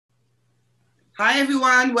Hi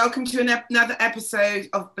everyone, welcome to another episode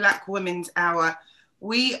of Black Women's Hour.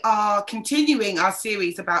 We are continuing our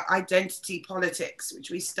series about identity politics, which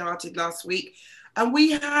we started last week. And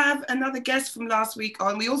we have another guest from last week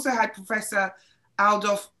on. We also had Professor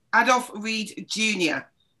Adolf Reed Jr.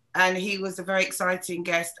 And he was a very exciting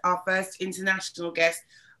guest, our first international guest.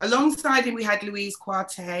 Alongside him, we had Louise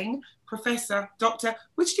Kwarteng, Professor, Doctor.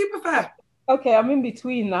 Which do you prefer? Okay, I'm in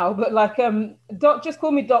between now, but just call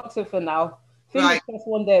me Doctor for now. Fingers crossed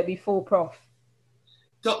one day it'll be full prof.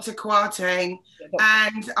 Dr. Kwarteng,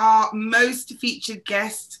 and our most featured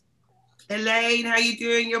guest, Eline. How are you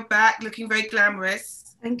doing? You're back, looking very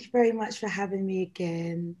glamorous. Thank you very much for having me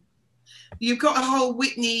again. You've got a whole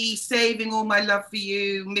Whitney Saving All My Love for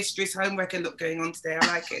You, Mistress Homewrecker look going on today. I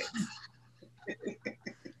like it.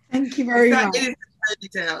 Thank you very much. It is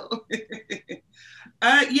a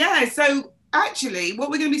ponytail. So actually, what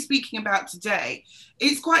we're going to be speaking about today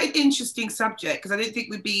is quite an interesting subject, because I don't think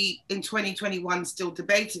we'd be in 2021 still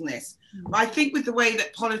debating this. But I think with the way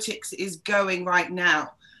that politics is going right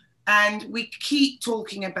now, and we keep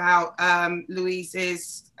talking about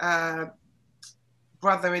Louise's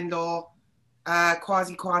brother-in-law,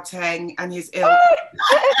 Kwasi Kwarteng, and his ilk.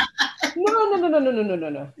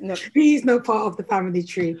 No. He's no part of the family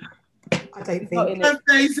tree, I don't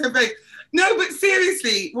think. No, but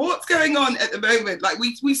seriously, what's going on at the moment? Like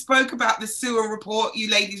we spoke about the sewer report. You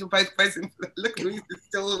ladies were both present. Look, Louise is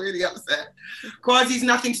still really upset. Kwasi's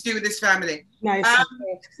nothing to do with this family. No,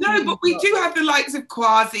 but we do have the likes of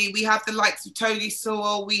Kwasi. We have the likes of Tony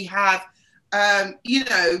Sewell. We have,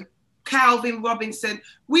 Calvin Robinson.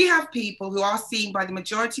 We have people who are seen by the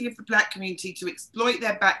majority of the Black community to exploit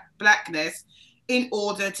their Blackness in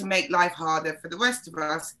order to make life harder for the rest of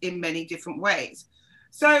us in many different ways.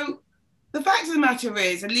 So the fact of the matter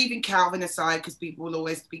is, and leaving Calvin aside, because people will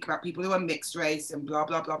always speak about people who are mixed race and blah,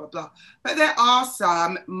 blah, blah, blah, blah. But there are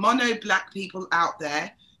some mono-Black people out there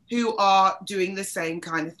who are doing the same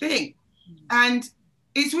kind of thing. And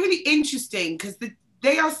it's really interesting because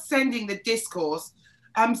they are sending the discourse.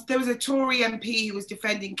 There was a Tory MP who was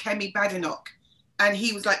defending Kemi Badenoch. And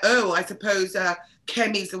he was like, oh, I suppose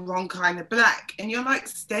Kemi's the wrong kind of Black. And you're like,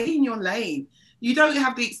 stay in your lane. You don't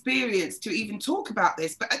have the experience to even talk about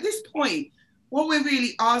this. But at this point, what we're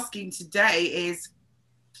really asking today is,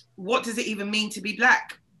 what does it even mean to be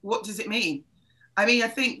Black? What does it mean? I mean, I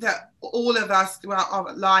think that all of us throughout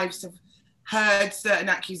our lives have heard certain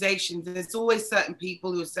accusations. There's always certain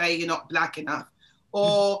people who say you're not Black enough.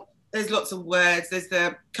 Or there's lots of words. There's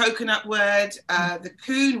the coconut word, the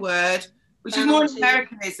coon word, which is more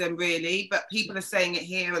Americanism, really. But people are saying it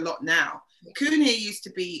here a lot now. Coon here used to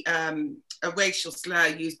be a racial slur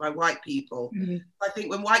used by white people. Mm-hmm. I think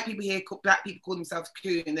when white people hear Black people call themselves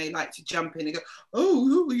coon, they like to jump in and go,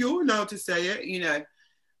 oh, you're allowed to say it,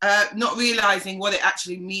 not realizing what it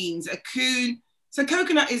actually means. A coon, so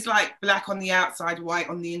coconut is like Black on the outside, white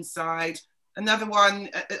on the inside. Another one,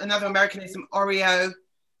 another Americanism, Oreo.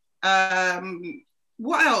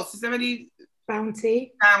 What else? Is there any?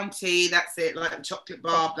 Bounty, that's it, like a chocolate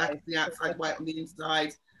bar, Black on the outside, white on the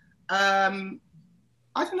inside.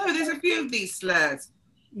 I don't know, there's a few of these slurs.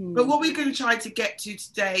 But what we're going to try to get to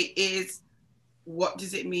today is, what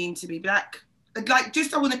does it mean to be Black? Like,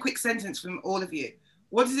 just I want a quick sentence from all of you.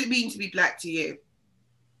 What does it mean to be Black to you?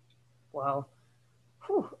 Wow.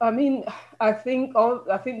 I mean, I think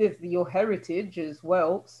there's your heritage as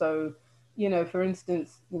well. So, for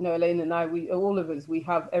instance, Eline and I, all of us, we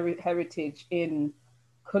have heritage in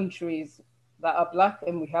countries that are Black,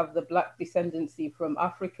 and we have the Black descendancy from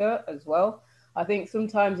Africa as well. I think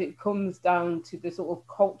sometimes it comes down to the sort of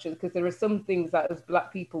culture, because there are some things that as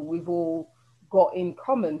Black people we've all got in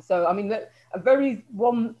common. So I mean, the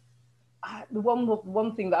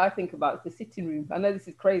one thing that I think about is the sitting room. I know this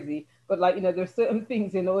is crazy, but there are certain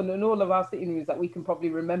things in all of our sitting rooms that we can probably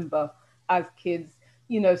remember as kids.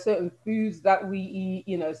 Certain foods that we eat,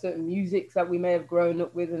 certain musics that we may have grown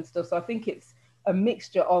up with and stuff. So I think it's a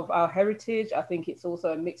mixture of our heritage. I think it's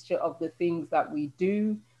also a mixture of the things that we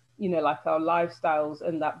do, like our lifestyles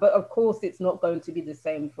and that. But of course, it's not going to be the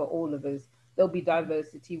same for all of us. There'll be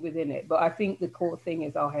diversity within it. But I think the core thing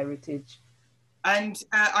is our heritage. And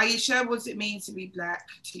Aisha, what does it mean to be Black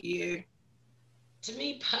to you? To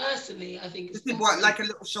me personally, I think it's like a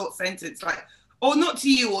little short sentence, or not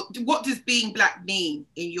to you, or what does being Black mean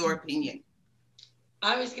in your opinion?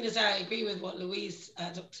 I was going to say I agree with what Dr. Louise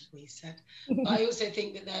said. But I also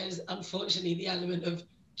think that there's unfortunately the element of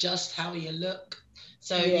just how you look.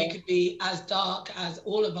 So you could be as dark as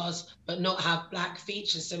all of us, but not have Black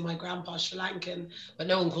features. So my grandpa's Sri Lankan, but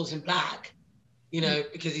no one calls him Black. you know,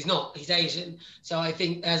 because he's Asian. So I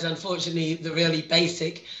think there's unfortunately the really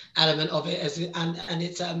basic element of it, and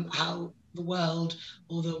it's how the world,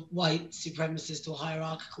 or the white supremacist or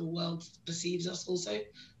hierarchical world, perceives us also.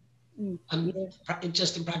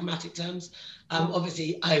 Just in pragmatic terms.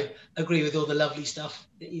 Obviously, I agree with all the lovely stuff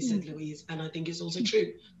that you said, Louise, and I think it's also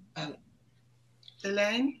true.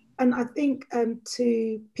 Eline? And I think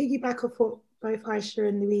to piggyback off what both Aisha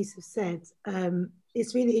and Louise have said,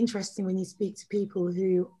 it's really interesting when you speak to people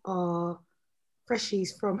who are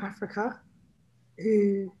freshies from Africa,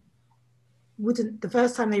 who wouldn't, the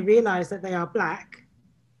first time they realize that they are Black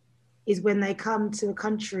is when they come to a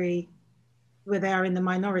country where they are in the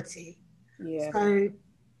minority. Yeah. So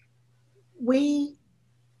we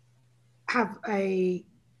have a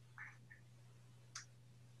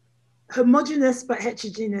homogenous but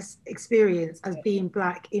heterogeneous experience as being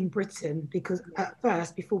Black in Britain, because at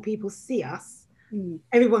first, before people see us,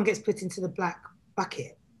 everyone gets put into the Black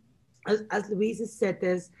bucket. As Louise has said,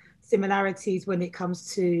 there's similarities when it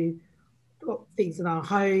comes to things in our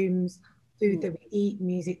homes, food that we eat,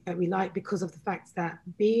 music that we like, because of the fact that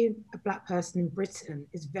being a Black person in Britain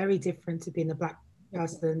is very different to being a Black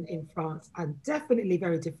person in France, and definitely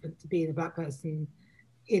very different to being a Black person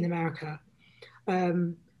in America.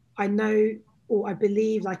 I know, or I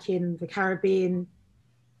believe, like in the Caribbean,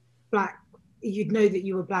 Black, you'd know that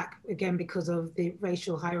you were Black again because of the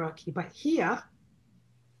racial hierarchy. But here,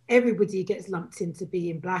 everybody gets lumped into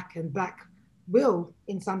being Black, and Black will,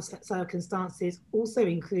 in some circumstances, also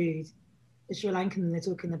include the Sri Lankan, they're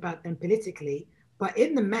talking about them politically. But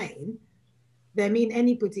in the main, they mean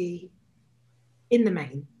anybody, in the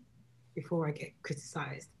main, before I get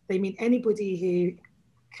criticized, they mean anybody who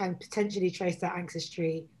can potentially trace their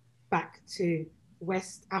ancestry back to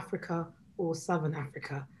West Africa or Southern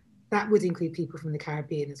Africa. That would include people from the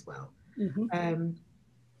Caribbean as well. And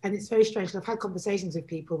it's very strange. I've had conversations with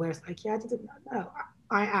people where it's like, yeah, I didn't know.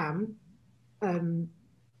 I am.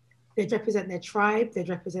 They'd represent their tribe, they'd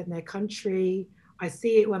represent their country. I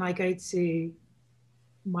see it when I go to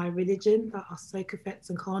my religion, that are Sokafets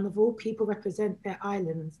and Carnival. People represent their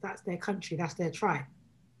islands, that's their country, that's their tribe.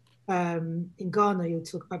 In Ghana, you'll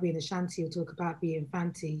talk about being Ashanti, you'll talk about being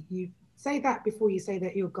Fanti. You say that before you say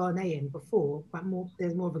that you're Ghanaian before, but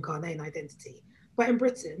there's more of a Ghanaian identity. But in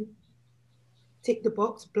Britain, tick the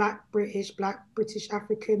box, Black British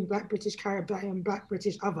African, Black British Caribbean, Black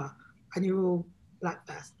British other, and you're all Black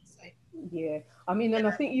first. So. Yeah, I mean, and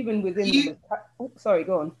I think even within sorry,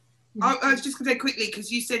 go on. I was just going to say quickly, because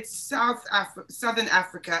you said Southern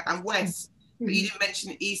Africa and West, but you didn't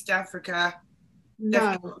mention East Africa.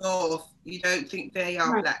 No. North. You don't think they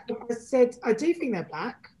are Black? I said I do think they're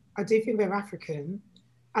Black. I do think they're African,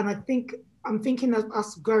 and I'm thinking of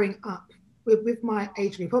us growing up with my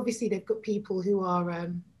age group. Obviously, they've got people who are,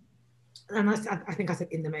 and I think I said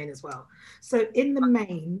in the main as well. So in the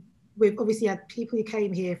main, we've obviously had people who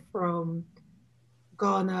came here from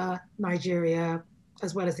Ghana, Nigeria,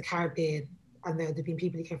 as well as the Caribbean, and there have been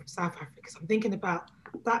people who came from South Africa. So I'm thinking about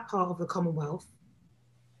that part of the Commonwealth,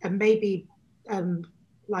 and maybe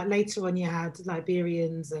like later on you had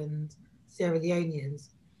Liberians and Sierra Leoneans.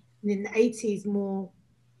 And in the 80s more,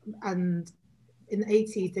 and in the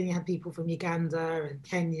 80s then you had people from Uganda and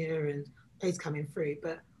Kenya and those coming through.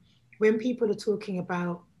 But when people are talking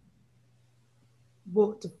about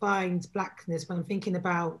what defines Blackness, when I'm thinking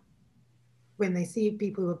about when they see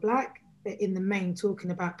people who are Black, they're in the main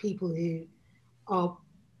talking about people who are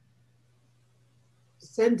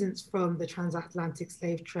descendants from the transatlantic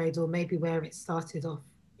slave trade, or maybe where it started off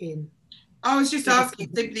in. I was just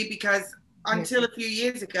asking simply because until a few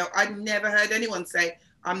years ago, I'd never heard anyone say,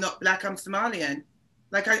 I'm not Black, I'm Somalian.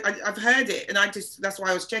 Like I've heard it, and that's why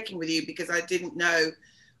I was checking with you, because I didn't know.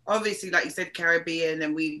 Obviously, like you said, Caribbean,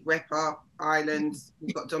 and we rep our islands.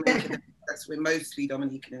 We've got Dominican, we're mostly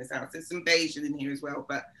Dominican in the South. There's some Bayesian in here as well,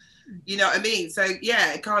 but you know what I mean? So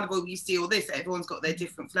yeah, at Carnival, you see all this, everyone's got their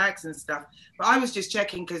different flags and stuff. But I was just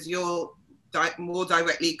checking, because you're more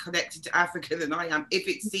directly connected to Africa than I am, if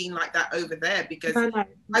it's seen like that over there, because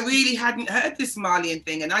I really hadn't heard the Somalian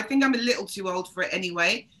thing, and I think I'm a little too old for it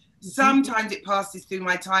anyway. Sometimes it passes through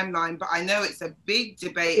my timeline, but I know it's a big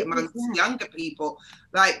debate amongst younger people.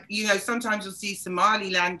 Like, you know, sometimes you'll see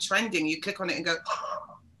Somaliland trending, you click on it and go,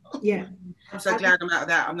 oh, yeah, I'm so glad I'm out of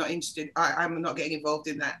that. I'm not interested. I'm not getting involved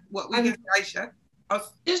in that. What were you going to say, Aisha?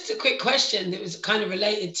 Just a quick question that was kind of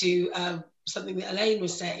related to something that Eline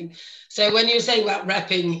was saying. So when you were saying about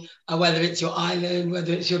repping, whether it's your island,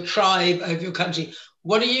 whether it's your tribe, over your country,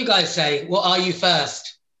 what do you guys say? What are you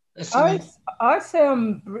first? I say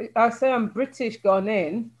I'm British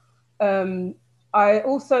Ghanaian. I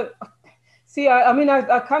also, See, I mean,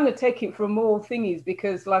 I kind of take it from all thingies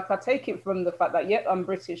because, like, I take it from the fact that, yep, I'm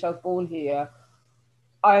British, I was born here.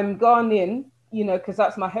 I'm Ghanaian, you know, because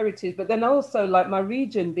that's my heritage. But then also, like, my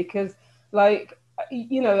region, because, like,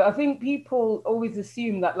 you know, I think people always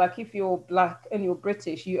assume that, like, if you're black and you're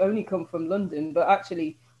British, you only come from London. But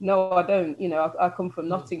actually, no, I don't. You know, I come from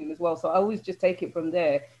Nottingham as well. So I always just take it from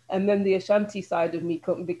there. And then the Ashanti side of me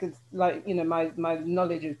come because, like, you know, my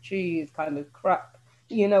knowledge of tree is kind of crap.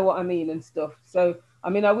 You know what I mean, and stuff. So, I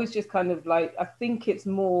mean, I was just kind of like, I think it's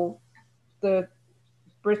more the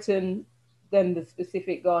Britain than the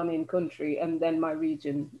specific Ghanaian country and then my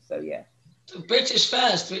region. So, yeah. So British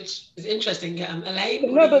first, which is interesting.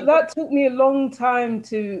 Elaine? No, but that took me a long time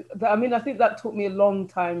to, I mean, I think that took me a long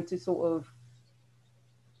time to sort of,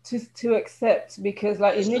 to accept because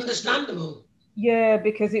like it's understandable. Yeah,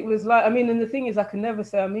 because it was like, I mean, and the thing is I can never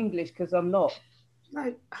say I'm English because I'm not.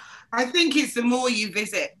 No, I think it's the more you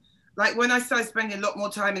visit. Like when I started spending a lot more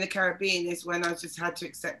time in the Caribbean is when I just had to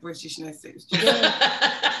accept Britishness. It was just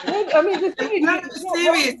I mean, the thing is,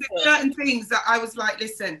 serious. There's certain things that I was like,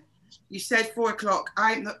 listen, you said 4 o'clock.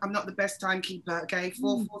 I'm not the best timekeeper. Okay,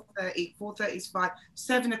 4:30. 4:30 is fine.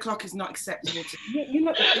 7 o'clock is not acceptable to me. You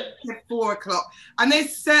know, 4 o'clock. And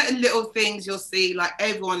there's certain little things you'll see. Like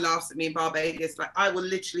everyone laughs at me in Barbados. Like I will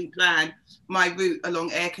literally plan my route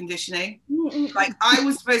along air conditioning. Like I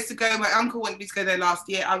was supposed to go. My uncle wanted me to go there last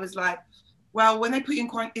year. I was like, well, when they put you in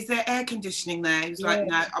quarantine, is there air conditioning there? He was like,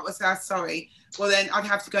 no. I was like, sorry. Well, then I'd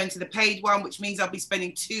have to go into the paid one, which means I'll be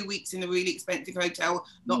spending 2 weeks in a really expensive hotel,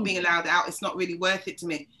 not being allowed out. It's not really worth it to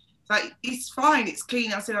me. It's like, it's fine. It's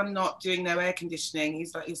clean. I said, I'm not doing no air conditioning.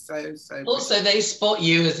 He's like, it's so. Also, they spot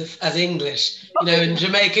you as English, you know, in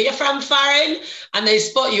Jamaica. You're from foreign, and they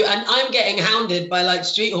spot you. And I'm getting hounded by like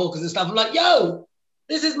street hawkers and stuff. I'm like, yo,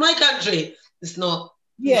 this is my country. It's not.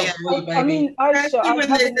 Yeah, I mean, especially when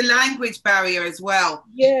there's a language barrier as well.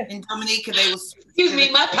 Yeah. In Dominica, they will. Excuse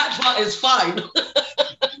me, my patois is fine.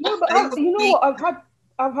 No, but you know what?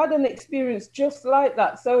 I've had an experience just like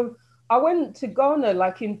that. So I went to Ghana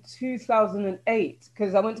like in 2008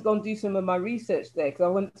 because I went to go and do some of my research there because I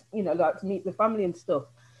went, you know, like to meet the family and stuff.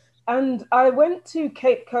 And I went to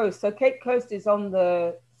Cape Coast. So Cape Coast is on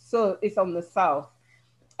the south.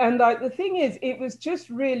 And like the thing is, it was just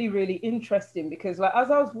really, really interesting because like as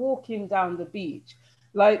I was walking down the beach,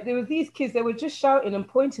 like there were these kids, they were just shouting and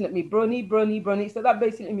pointing at me, brony, brony, brony. So that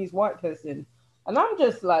basically means white person. And I'm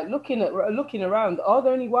just like looking around, are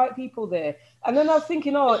there any white people there? And then I was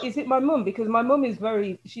thinking, oh, is it my mum? Because my mum is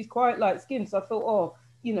she's quite light skinned. So I thought, oh,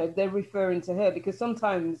 you know, they're referring to her because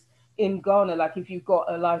sometimes in Ghana, like if you've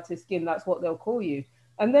got a lighter skin, that's what they'll call you.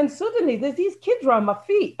 And then suddenly there's these kids around my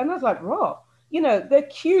feet. And I was like, raw. You know, they're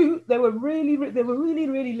cute. They were really,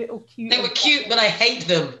 really little cute. They were cute, but I hate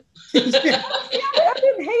them. Yeah, I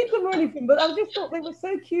didn't hate them or anything, but I just thought they were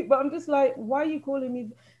so cute. But I'm just like, why are you calling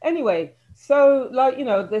me? Anyway, so like, you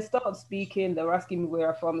know, they started speaking. They were asking me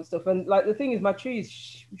where I'm from and stuff. And like, the thing is, my tree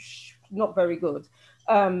is not very good.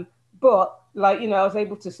 But like, you know, I was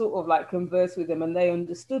able to sort of like converse with them and they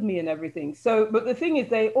understood me and everything. So, but the thing is,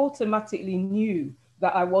 they automatically knew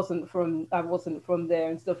that I wasn't from there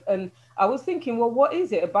and stuff. And I was thinking, well, what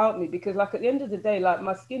is it about me? Because like at the end of the day, like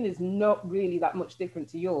my skin is not really that much different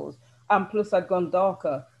to yours. And plus I'd gone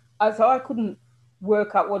darker. And so I couldn't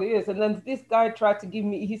work out what it is. And then this guy tried to give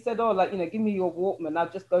me, he said, oh, like, you know, give me your Walkman. I'll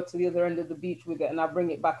just go to the other end of the beach with it and I'll bring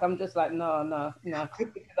it back. I'm just like, no.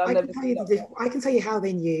 I can tell you how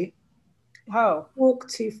they knew. How? Walk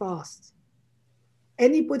too fast.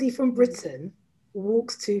 Anybody from Britain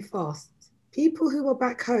walks too fast. People who are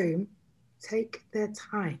back home take their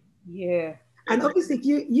time. Yeah. And obviously, if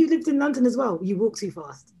you lived in London as well, you walk too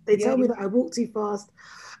fast. They tell me that I walk too fast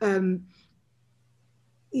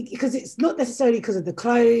because it's not necessarily because of the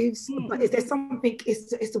clothes, but is there something,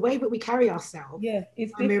 it's the way that we carry ourselves. Yeah,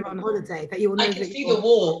 it's when we're on holiday that you'll know. I can see the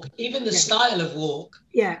walk, even the style of walk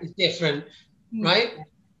is different, right?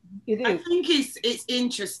 It is. I think it's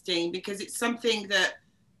interesting because it's something that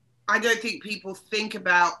I don't think people think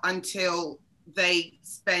about until they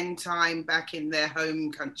spend time back in their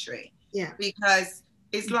home country. Yeah. Because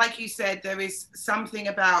it's like you said, there is something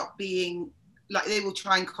about being like, they will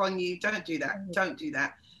try and con you. Don't do that. Don't do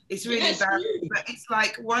that. It's really embarrassing. But it's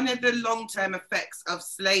like one of the long-term effects of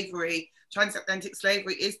slavery, transatlantic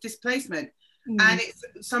slavery, is displacement. And it's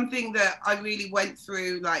something that I really went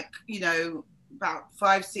through, like, you know, about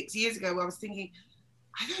 5-6 years ago, where I was thinking,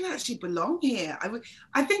 I don't actually belong here.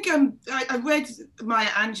 I think I read Maya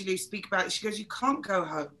Angelou speak about it. She goes, you can't go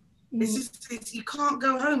home. You can't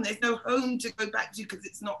go home. There's no home to go back to because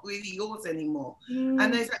it's not really yours anymore.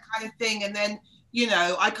 And there's that kind of thing. And then you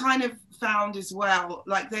know, I kind of found as well,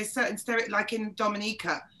 like there's certain like in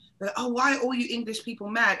Dominica, oh, why are all you English people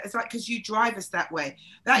mad? It's like, because you drive us that way.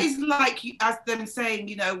 That is like as them saying,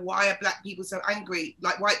 you know, why are black people so angry?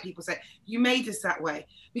 Like white people say, you made us that way.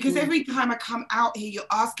 Because every time I come out here, you're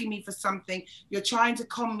asking me for something, you're trying to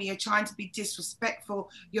con me, you're trying to be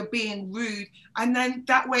disrespectful, you're being rude. And then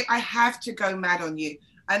that way I have to go mad on you.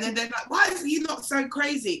 And then they're like, why is you not so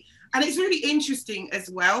crazy? And it's really interesting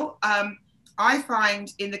as well. I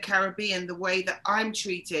find in the Caribbean, the way that I'm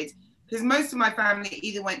treated, because most of my family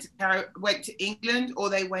either went to England or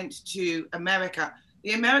they went to America.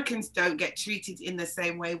 The Americans don't get treated in the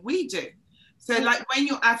same way we do. So like when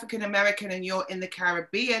you're African American and you're in the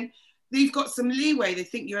Caribbean, you've got some leeway. They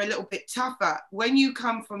think you're a little bit tougher. When you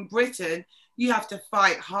come from Britain, you have to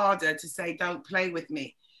fight harder to say, don't play with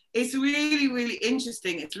me. It's really, really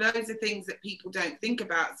interesting. It's loads of things that people don't think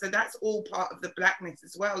about. So that's all part of the blackness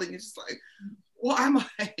as well. And you're just like, what am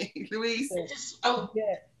I, Louise?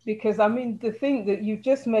 Yeah, because I mean, the thing that you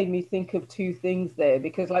just made me think of two things there,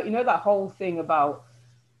 because like, you know, that whole thing about,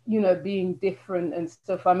 you know, being different and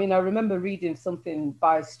stuff. I mean, I remember reading something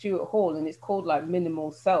by Stuart Hall and it's called like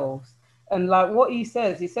Minimal Selves. And like what he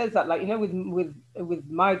says that like, you know, with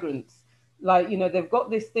migrants, like, you know, they've got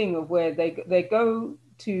this thing of where they go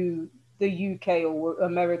to the UK or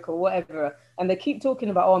America or whatever, and they keep talking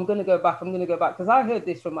about, oh, I'm going to go back. Because I heard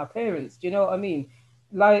this from my parents. Do you know what I mean?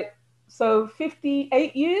 Like, so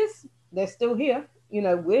 58 years, they're still here. You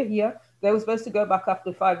know, we're here. They were supposed to go back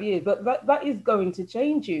after 5 years, but that is going to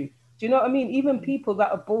change you. Do you know what I mean? Even people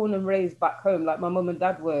that are born and raised back home, like my mum and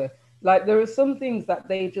dad were, like there are some things that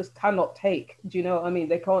they just cannot take. Do you know what I mean?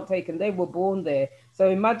 They can't take, and they were born there. So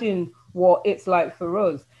imagine what it's like for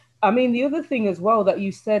us. I mean, the other thing as well that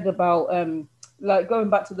you said about, like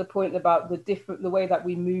going back to the point about the way that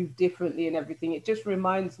we move differently and everything, it just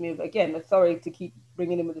reminds me of, again, sorry to keep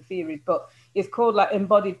bringing in with the theories, but it's called like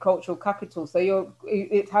embodied cultural capital. So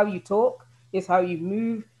it's how you talk, it's how you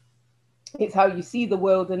move, it's how you see the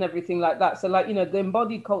world and everything like that. So like, you know, the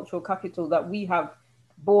embodied cultural capital that we have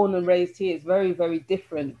born and raised here is very, very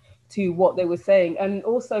different to what they were saying. And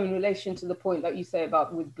also in relation to the point that you say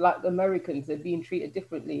about with Black Americans, they're being treated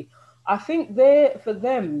differently. I think for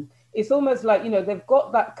them, it's almost like, you know, they've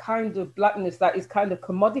got that kind of blackness that is kind of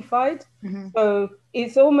commodified. Mm-hmm. So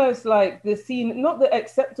it's almost like the scene, not the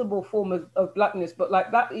acceptable form of blackness, but like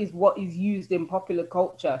that is what is used in popular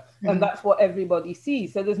culture. Mm-hmm. And that's what everybody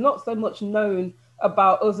sees. So there's not so much known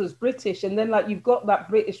about us as British, and then like you've got that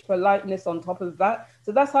British politeness on top of that.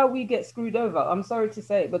 So that's how we get screwed over. I'm sorry to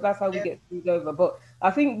say it, but that's how we get screwed over. But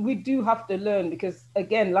I think we do have to learn, because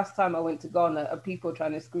again, last time I went to Ghana, people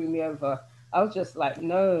trying to screw me over, I was just like,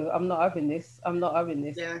 no, I'm not having this.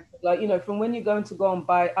 Yeah. Like, you know, from when you're going to go and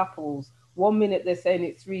buy apples, 1 minute they're saying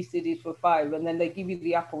it's 3 cedis for 5, and then they give you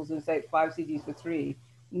the apples and say it's 5 cedis for 3.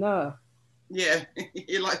 No. Yeah,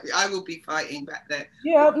 you're like, I will be fighting back there.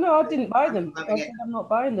 Yeah, no, I didn't buy them. I said I'm not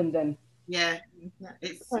buying them then. Yeah,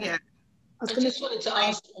 it's, yeah. I just wanted to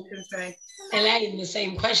ask Eline the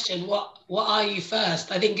same question. What are you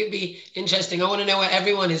first? I think it'd be interesting. I want to know where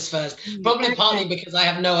everyone is first. Probably partly because I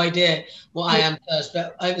have no idea what I am first,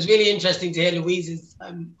 but it was really interesting to hear Louise's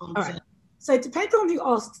answer. All right. So it depends on who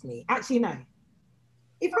asks me. Actually, no.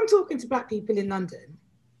 If I'm talking to Black people in London,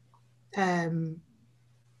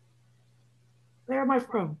 where am I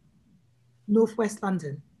from? Northwest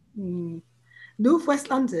London. Northwest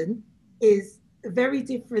London is a very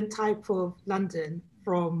different type of London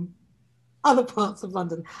from other parts of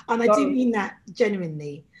London. And I do mean that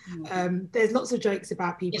genuinely. There's lots of jokes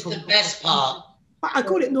about people. It's the best part. But I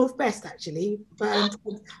call it North Best, actually.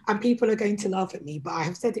 And people are going to laugh at me, but I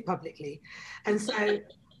have said it publicly. And so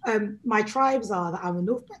my tribes are that I'm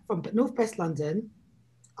from North West London.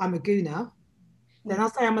 I'm a Gooner. Then I'll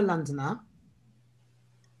say I'm a Londoner.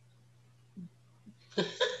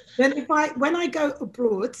 Then when I go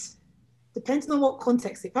abroad, depending on what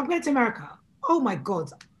context, if I'm going to America, oh my God,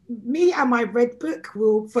 me and my red book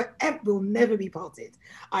will never be parted.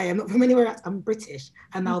 I am not from anywhere else. I'm British,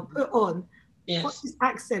 and I'll put on this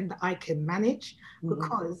accent that I can manage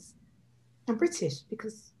because I'm British.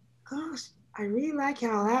 Because gosh, I really like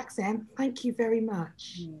your accent. Thank you very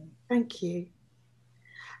much. Thank you.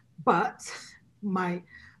 But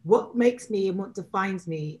what makes me and what defines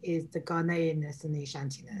me is the Ghanaianness and the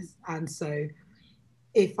Ashantiness. And so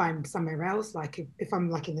if I'm somewhere else, like if I'm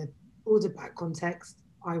like in an older Black context,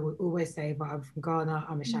 I would always say, but I'm from Ghana,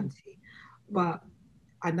 I'm Ashanti. But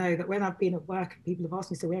I know that when I've been at work and people have asked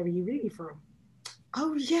me, so where are you really from?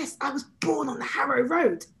 Oh yes, I was born on the Harrow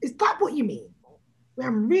Road. Is that what you mean? Where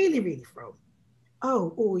I'm really, really from?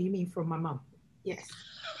 Oh, you mean from my mum? Yes.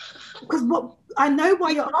 Because what I know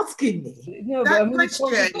why you're asking me. No, that but I mean,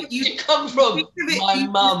 question, you come from my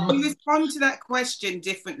mum. You respond to that question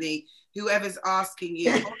differently, whoever's asking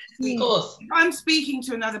you. Of course. If I'm speaking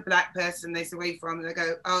to another black person, they say, where are you from? And they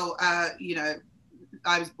go, oh,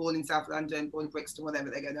 I was born in South London, born in Brixton, whatever.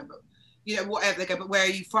 They go, no, but, whatever. They go, but where are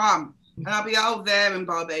you from? And I'll be, oh, there in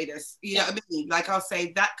Barbados. You know what I mean? Like, I'll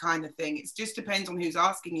say that kind of thing. It just depends on who's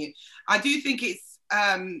asking you. I do think it's,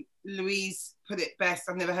 Louise put it best,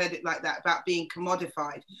 I've never heard it like that, about being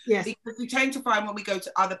commodified. Yes. Because we tend to find when we go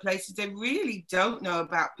to other places, they really don't know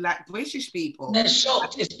about Black British people. They're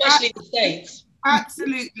shocked, especially in the States.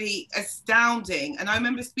 Absolutely astounding. And I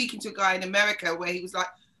remember speaking to a guy in America where he was like,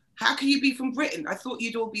 how can you be from Britain? I thought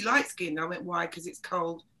you'd all be light-skinned. I went, why? Because it's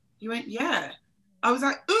cold. He went, yeah. I was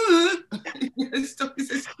like, stop,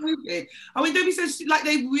 it's so stupid. I mean, don't be so, like,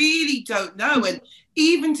 they really don't know. And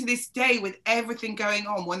even to this day, with everything going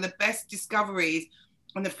on, one of the best discoveries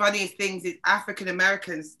and the funniest things is African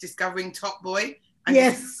Americans discovering Top Boy. And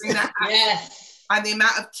yes. Yes. And the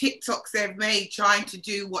amount of TikToks they've made trying to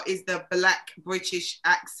do what is the Black British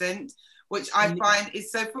accent, which I find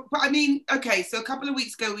is so, but I mean, okay, so a couple of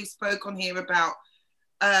weeks ago, we spoke on here about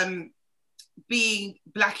being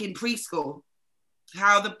Black in preschool,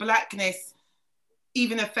 how the Blackness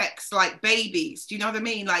even affects like babies. Do you know what I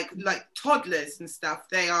mean? Like toddlers and stuff,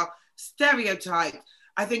 they are stereotyped.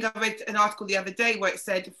 I think I read an article the other day where it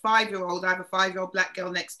said, I have a 5-year-old Black girl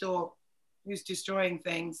next door who's destroying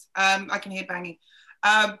things. I can hear banging.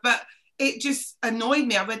 But it just annoyed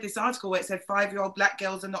me. I read this article where it said 5-year-old Black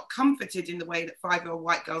girls are not comforted in the way that 5-year-old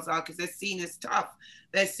white girls are, because they're seen as tough.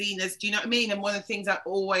 They're seen as, do you know what I mean? And one of the things I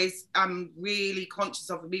always am really conscious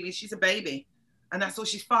of me is she's a baby. And that's all,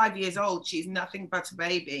 she's 5 years old. She's nothing but a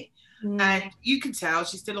baby. And you can tell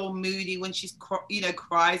she's still all moody when she's,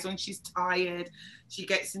 cries when she's tired. She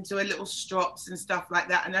gets into her little strops and stuff like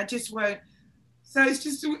that. And I just won't. So it's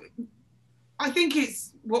just, I think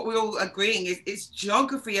it's what we're all agreeing is it's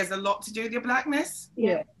geography has a lot to do with your Blackness.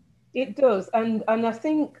 Yeah, it does. And I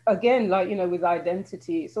think, again, like, with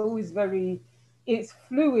identity, it's always it's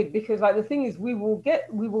fluid, because like the thing is, we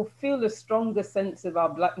will feel a stronger sense of our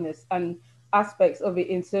Blackness and aspects of it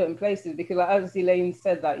in certain places, because like, as Eline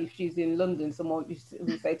said, that if she's in London, someone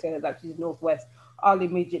will say to her that she's Northwest, I'll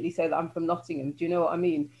immediately say that I'm from Nottingham. Do you know what I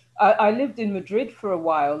mean? I lived in Madrid for a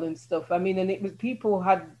while and stuff. I mean, and it was, people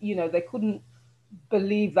had, they couldn't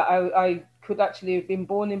believe that I could actually have been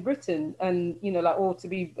born in Britain, and or to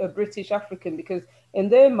be a British African, because in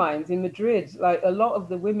their minds in Madrid, like a lot of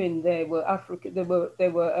the women there were African, they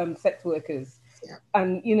were sex workers,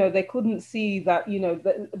 and they couldn't see that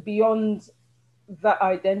that beyond that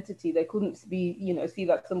identity, they couldn't be see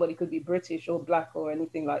that somebody could be British or Black or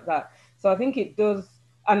anything like that. So I think it does,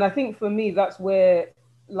 and I think for me that's where,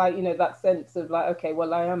 like, that sense of like, okay,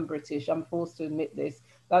 well, I am British, I'm forced to admit this.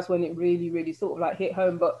 That's when it really, really sort of like hit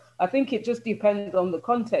home. But I think it just depends on the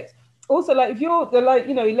context. Also, like, if you're like,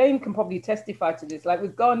 Eline can probably testify to this, like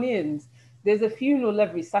with Ghanaians, there's a funeral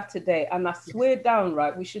every Saturday, and I swear down,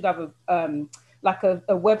 right, we should have a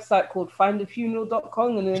website called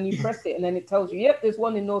findafuneral.com, and then you press it and then it tells you, yep, there's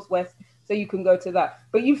one in Northwest, so you can go to that.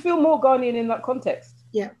 But you feel more Ghanaian in that context.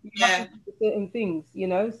 Yeah. Certain things,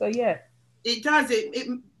 so yeah. It does. It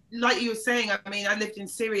like you were saying, I mean, I lived in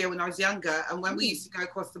Syria when I was younger, and when we used to go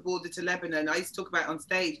across the border to Lebanon, I used to talk about it on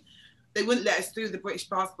stage. They wouldn't let us through the British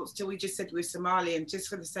passports till we just said we were Somalian, just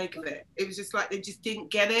for the sake of it. It was just like, they just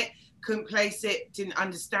didn't get it, couldn't place it, didn't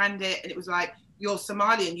understand it. And it was like, you're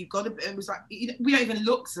Somalian, you've got to, it was like, we don't even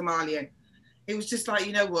look Somalian. It was just like,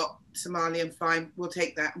 you know what, Somalian, fine, we'll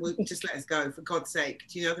take that. We'll just let us go, for God's sake.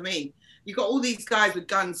 Do you know what I mean? You've got all these guys with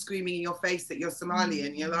guns screaming in your face that you're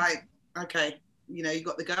Somalian. You're like, okay, you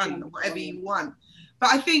got the gun, whatever you want. But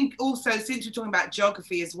I think also, since we're talking about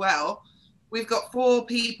geography as well, we've got 4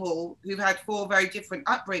 people who've had 4 very different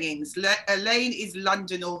upbringings. Eline is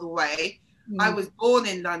London all the way. I was born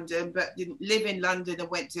in London, but didn't live in London, and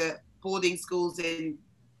went to boarding schools in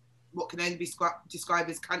what can only be described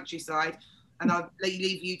as countryside. And I'll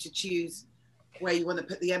leave you to choose where you want to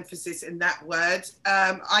put the emphasis in that word.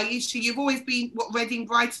 You've always been, what, Reading,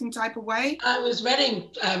 Brighton type of way? I was Reading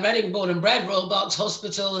born and bred, Royal Berks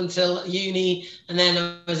Hospital until uni. And then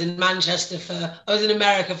I was in Manchester I was in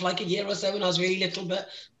America for like a year or so when I was really little, but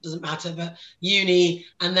it doesn't matter, but uni.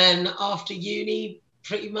 And then after uni,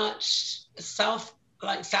 pretty much south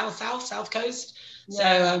coast. Yeah.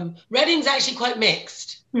 So Reading's actually quite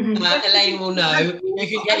mixed. Eline will know. You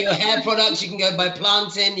can get your hair products, you can go buy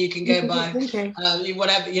plantain, you can go buy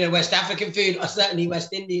whatever, West African food, or certainly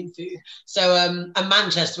West Indian food. So and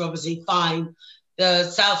Manchester, obviously, fine. The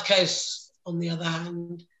South Coast, on the other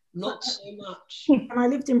hand, Not so much. And I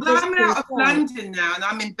lived in Bristol. I'm out of London now and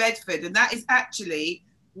I'm in Bedford, and that is actually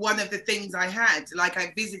one of the things I had. Like,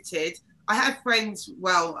 I visited, I had friends,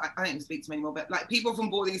 well, I don't even speak to them anymore, but like people from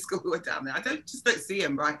boarding school who are down there. I don't see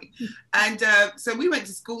them, right? And so we went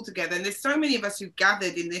to school together, and there's so many of us who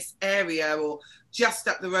gathered in this area, or just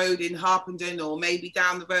up the road in Harpenden, or maybe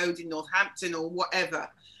down the road in Northampton or whatever.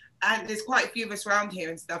 And there's quite a few of us around here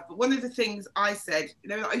and stuff. But one of the things I said,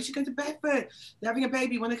 they were like, oh, you should go to Bedford. You're having a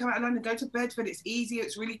baby, you want to come out of London, go to Bedford. It's easier,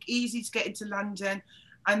 it's really easy to get into London.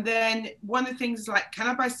 And then one of the things is like, can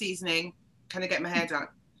I buy seasoning? Can I get my hair done?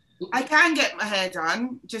 I can get my hair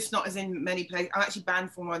done, just not as in many places. I'm actually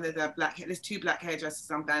banned from one of the there's 2 black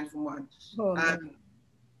hairdressers, I'm banned from one. Oh, no.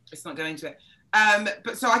 Let's not go into it.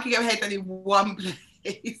 But so I can get my hair done in one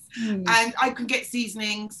place. And I can get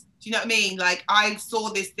seasonings. Do you know what I mean? Like, I saw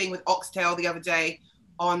this thing with oxtail the other day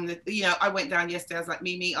on the, you know, I went down yesterday. I was like,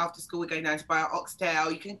 Mimi, after school, we're going down to buy our oxtail.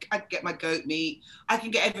 I can get my goat meat. I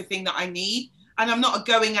can get everything that I need. And I'm not a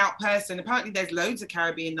going out person. Apparently there's loads of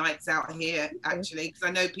Caribbean nights out here, actually, because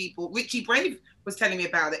I know people. Richie Brave was telling me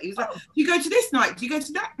about it. He was like, do you go to this night? Do you go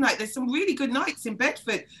to that night? There's some really good nights in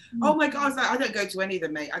Bedford. Oh my God, I was like, I don't go to any of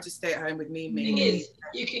them, mate. I just stay at home with Mimi. The thing is,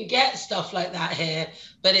 you can get stuff like that here,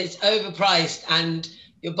 but it's overpriced, and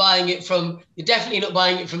you're definitely not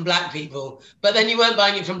buying it from black people, but then you weren't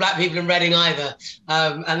buying it from black people in Reading either.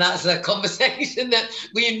 And that's a conversation that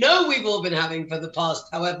we've all been having for the past,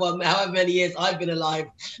 however many years I've been alive,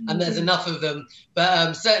 and there's enough of them.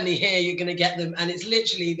 But certainly here you're going to get them, and it's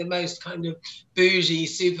literally the most kind of bougie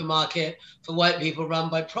supermarket for white people,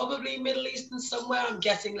 run by probably Middle Eastern somewhere. I'm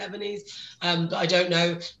guessing Lebanese, but I don't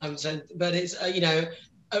know. But it's,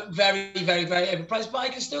 very, very, very overpriced, but I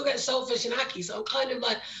can still get saltfish and ackee. So I'm kind of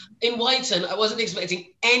like, in Whiten, I wasn't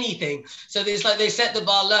expecting anything. So it's like they set the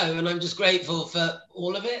bar low, and I'm just grateful for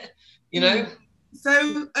all of it, you know?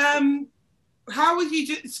 So how would you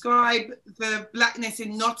describe the blackness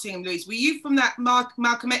in Nottingham, Louise? Were you from that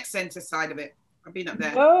Malcolm X Centre side of it? I've been up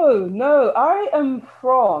there. No, I am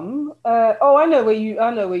from, I know where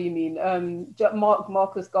you mean,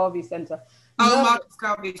 Marcus Garvey Centre. Oh, no. Marcus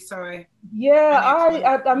Garvey, sorry.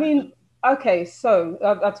 Yeah, I mean, okay, so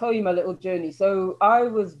I'll tell you my little journey. So I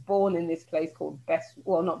was born in this place called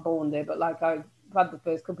not born there, but like I've had the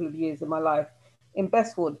first couple of years of my life in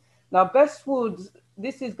Bestwood. Now, Bestwood,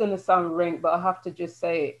 this is going to sound rank, but I have to just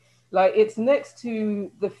say it. Like, it's next to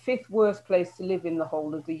the 5th worst place to live in the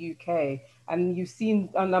whole of the UK. And you've seen,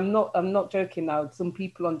 and I'm not joking now, some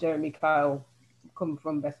people on Jeremy Kyle come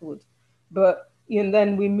from Bestwood. And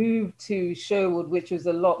then we moved to Sherwood, which was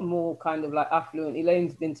a lot more kind of like affluent.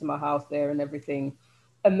 Elaine's been to my house there and everything.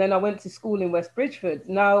 And then I went to school in West Bridgford.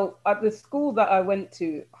 Now, at the school that I went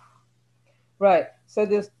to, right, so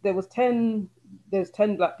there was 10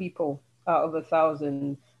 black people out of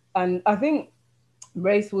 1,000. And I think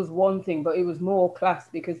race was one thing, but it was more class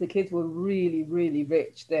because the kids were really, really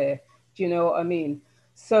rich there. Do you know what I mean?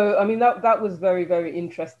 So, I mean, that was very, very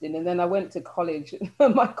interesting. And then I went to college.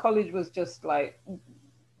 My college was just like,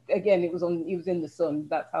 again, it was in the sun.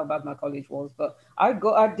 That's how bad my college was. But I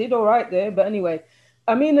did all right there. But anyway,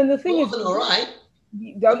 I mean, and the thing is, all right.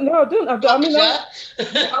 No, I don't. I mean, I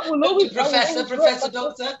will always, Professor,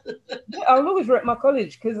 Doctor. I'll always rep my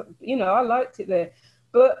college because, you know, I liked it there.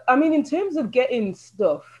 But I mean, in terms of getting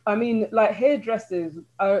stuff, I mean, like hairdressers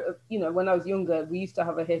are, you know, when I was younger, we used to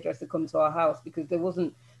have a hairdresser come to our house because there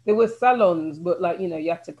were salons, but like, you know, you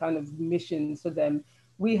had to kind of mission to them.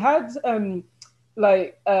 We had it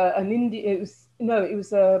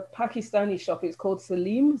was a Pakistani shop. It's called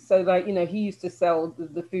Salim. So like, you know, he used to sell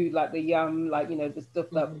the food, like the yam, like, you know, the stuff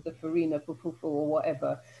that the farina, fufu or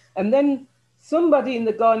whatever. And then somebody in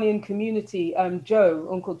the Ghanaian community,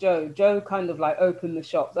 Uncle Joe kind of like opened the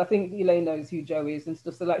shops. I think Elaine knows who Joe is and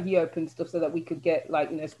stuff. So like he opened stuff so that we could get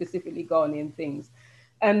like, you know, specifically Ghanaian things.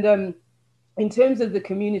 And in terms of the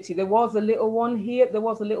community, there was a little one here. There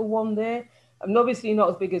was a little one there. And obviously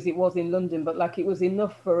not as big as it was in London, but like it was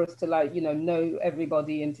enough for us to like, you know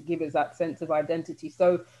everybody and to give us that sense of identity.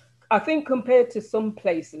 So I think compared to some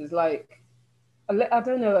places, like, I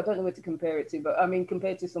don't know where to compare it to, but I mean,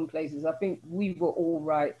 compared to some places, I think we were all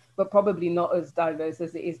right, but probably not as diverse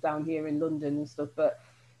as it is down here in London and stuff. But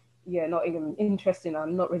yeah, not even interesting.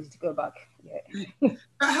 I'm not ready to go back yet. But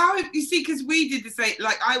how, you see, because we did the same,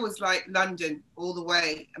 like I was like London all the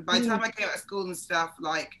way. And by the time I came out of school and stuff,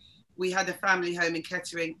 like we had a family home in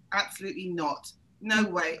Kettering. Absolutely not. No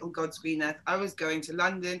way on God's green earth. I was going to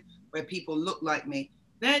London where people looked like me.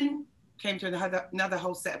 Then came to another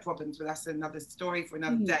whole set of problems, but that's another story for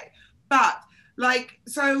another day. But Like,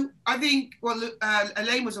 so I think, well,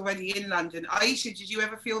 Elaine was already in London. Aisha, did you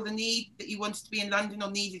ever feel the need that you wanted to be in London or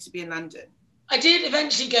needed to be in London? I did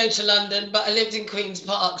eventually go to London, but I lived in Queen's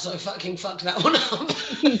Park, so I fucking fucked that one up.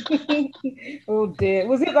 Oh dear,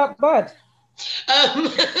 was it that bad? Tell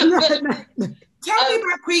me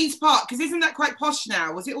about Queen's Park, because isn't that quite posh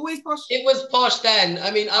now? Was it always posh? It was posh then.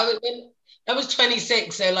 I mean, I was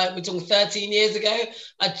 26, so like we're talking 13 years ago.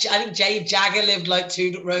 I think Jay Jagger lived like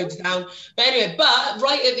 2 roads down. But anyway, but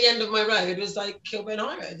right at the end of my road was like Kilburn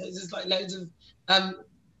High Road. There's just like loads of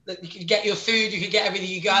that you could get your food, you could get everything,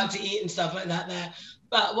 you go out to eat and stuff like that there.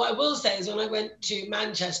 But what I will say is when I went to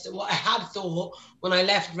Manchester, what I had thought when I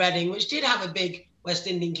left Reading, which did have a big West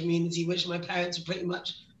Indian community, which my parents were pretty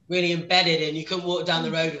much really embedded in. You couldn't walk down the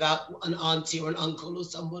road without an auntie or an uncle or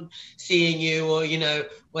someone seeing you, or, you know,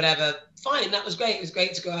 whatever. Fine, that was great. It was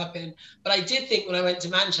great to grow up in. But I did think when I went to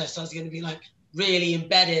Manchester, I was going to be like really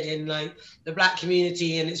embedded in like the Black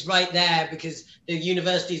community, and it's right there because the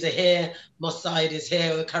universities are here, Moss Side is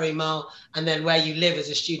here, or the Curry Mile, and then where you live as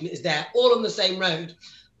a student is there, all on the same road.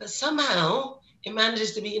 But somehow it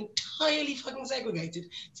manages to be entirely fucking segregated.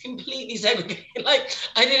 It's completely segregated. Like,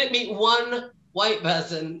 I didn't meet one white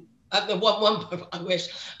person, I wish,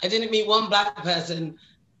 I didn't meet one Black person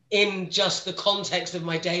in just the context of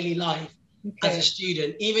my daily life as a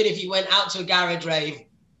student. Even if you went out to a garage rave,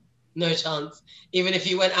 no chance. Even if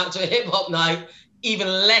you went out to a hip hop night, even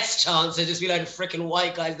less chance. There'd just be like freaking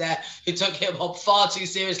white guys there who took hip hop far too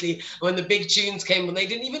seriously. When the big tunes came, when they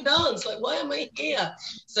didn't even dance, like, why am I here?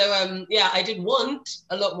 So yeah, I did want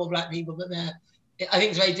a lot more Black people, but I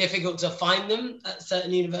think it's very difficult to find them at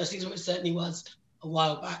certain universities, which certainly was a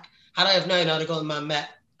while back. Had I have known, I'd have gone and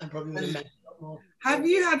met. I probably would have met a lot more. Have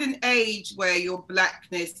you had an age where your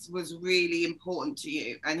Blackness was really important to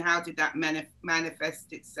you, and how did that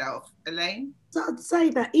manifest itself, Elaine? So I'd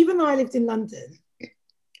say that even though I lived in London,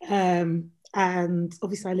 and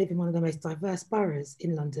obviously I live in one of the most diverse boroughs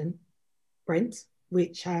in London, Brent,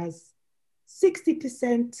 which has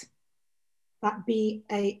 60% that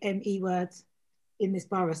B-A-M-E word in this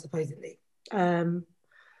borough, supposedly. And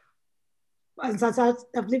so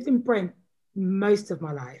I've lived in Brent most of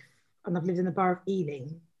my life, and I've lived in the borough of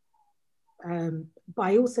Ealing. But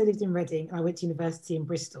I also lived in Reading, and I went to university in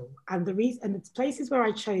Bristol. And the places where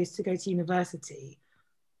I chose to go to university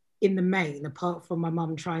in the main, apart from my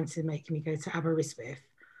mum trying to make me go to Aberystwyth,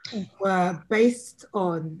 were based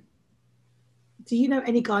on, do you know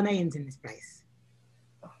any Ghanaians in this place?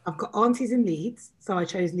 I've got aunties in Leeds, so I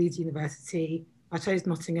chose Leeds University. I chose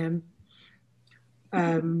Nottingham.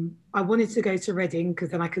 I wanted to go to Reading because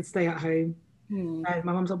then I could stay at home. And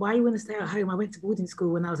my mum's like, why you want to stay at home? I went to boarding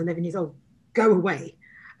school when I was 11 years old. Go away.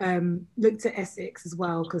 Looked at Essex as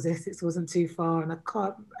well because Essex wasn't too far,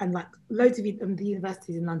 and like loads of the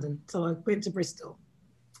universities in London. So I went to Bristol.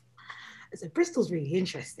 So Bristol's really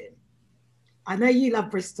interesting. I know you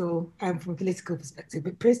love Bristol from a political perspective,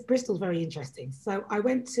 but Bristol's very interesting. So I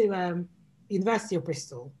went to the University of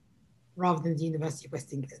Bristol rather than the University of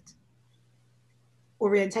West England.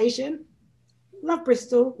 Orientation, love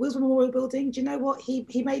Bristol. Wills Memorial Building. Do you know what?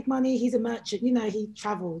 He made money. He's a merchant. You know, he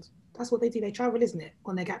travelled. That's what they do. They travel, isn't it,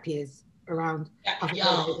 on their gap years around.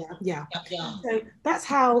 Yeah. So that's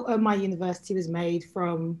how my university was made,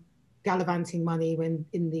 from gallivanting money when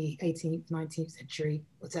in the 18th, 19th century,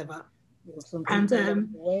 whatever. And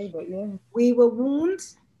we were warned,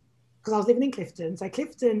 because I was living in Clifton. So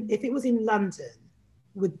Clifton, if it was in London,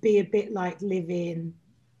 would be a bit like living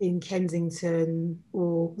in Kensington,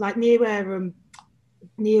 or like near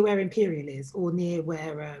where Imperial is, or near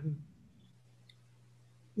where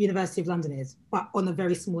University of London is, but on a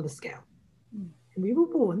very smaller scale. And we were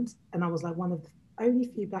warned, and I was like one of the only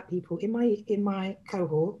few Black people in my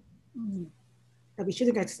cohort that we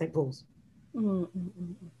shouldn't go to St. Paul's. I'm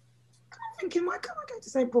thinking, why can't I go to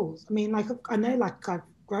St. Paul's? I mean, like, I know, like, I've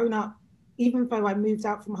grown up, even though I moved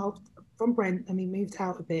out from Brent, and we moved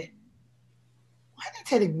out a bit. Why are they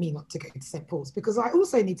telling me not to go to St. Paul's? Because I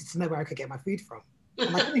also needed to know where I could get my food from.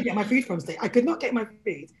 And I couldn't get my food from State. I could not get my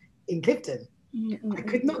food in Clifton. I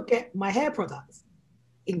could not get my hair products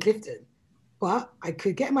in Clifton, but I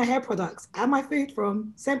could get my hair products and my food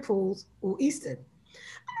from St. Paul's or Easton.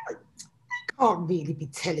 They can't really be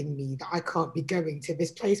telling me that I can't be going to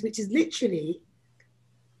this place, which is literally,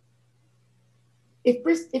 if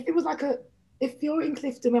it was like if you're in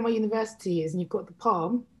Clifton where my university is and you've got the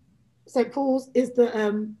Palm, St. Paul's is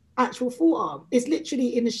the actual forearm. It's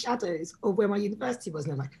literally in the shadows of where my university was.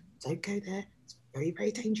 And I'm like, don't go there. It's very,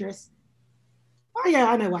 very dangerous. Oh yeah,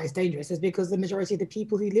 I know why it's dangerous. It's because the majority of the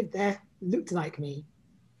people who lived there looked like me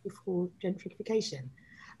before gentrification.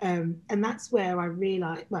 And that's where I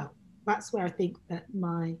realized, well, that's where I think that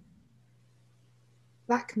my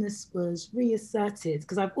blackness was reasserted,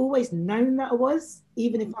 because I've always known that I was,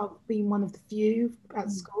 even if I've been one of the few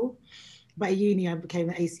at school. But at uni, I became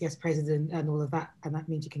the ACS president and all of that. And that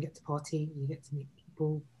means you can get to party, you get to meet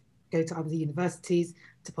people, go to other universities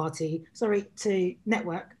to party, to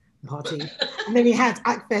network and party. And then we had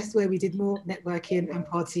ACFest where we did more networking and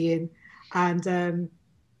partying. And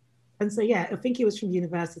so, yeah, I think it was from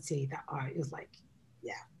university that it was like,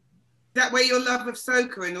 yeah. Is that where your love of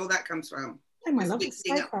soca and all that comes from? No, my love of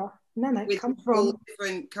soca. No, it comes from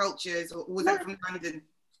different cultures, or was that from London?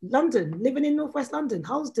 London, living in Northwest London,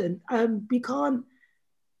 Halsden. You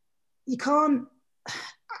can't,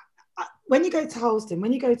 when you go to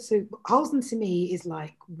Halsden to me is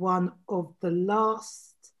like one of the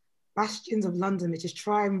last bastions of London, which is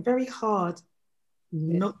trying very hard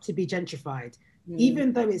not to be gentrified.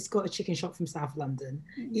 Even though it's got a chicken shop from South London,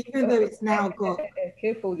 even though it's now got...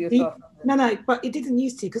 Careful yourself. No, but it didn't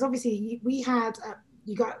used to, because obviously we had,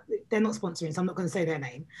 they're not sponsoring, so I'm not going to say their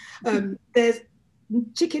name. There's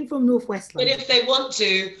chicken from Northwest London. But if they want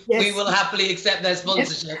to, we will happily accept their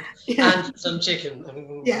sponsorship and some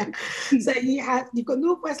chicken. Yeah. So you've got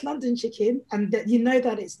Northwest London chicken, and you know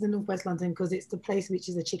that it's the Northwest London because it's the place which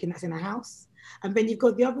is a chicken that's in a house. And then you've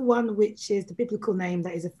got the other one, which is the biblical name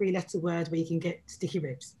that is a 3-letter word where you can get sticky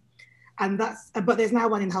ribs. And but there's now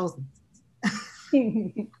one in Halsden.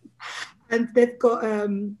 And they've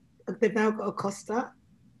now got a Costa.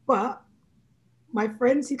 But my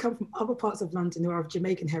friends who come from other parts of London who are of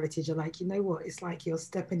Jamaican heritage are like, you know what? It's like you're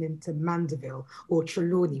stepping into Mandeville or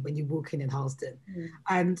Trelawney when you walk in Halsden.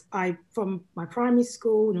 And from my primary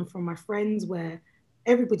school and from my friends where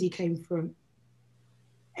everybody came from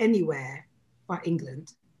anywhere but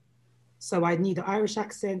England. So I knew the Irish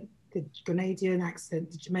accent, the Grenadian accent,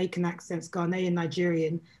 the Jamaican accents, Ghanaian,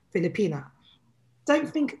 Nigerian, Filipina. Don't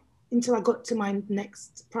think until I got to my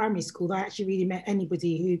next primary school that I actually really met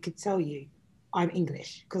anybody who could tell you I'm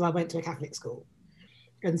English, because I went to a Catholic school.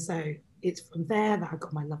 And so it's from there that I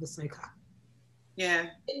got my love of soca. Yeah.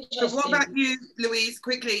 So what about you, Louise?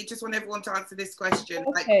 Quickly, just want everyone to answer this question.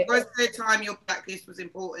 Okay. Like, was there a time your blackness was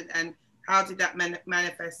important, and how did that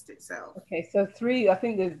manifest itself? Okay, so I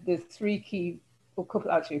think there's three key,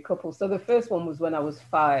 a couple. So the first one was when I was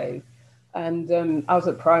 5, and I was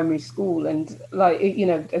at primary school, and like,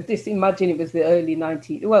 just imagine it was the early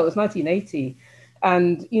 90s, well, it was 1980.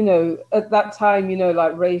 And, at that time,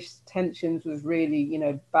 like race tensions was really,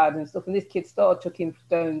 bad and stuff. And this kid started chucking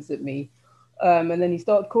stones at me. And then he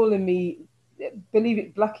started calling me, believe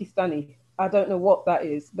it, Blackistani. I don't know what that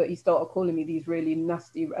is, but he started calling me these really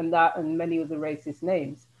nasty and many other racist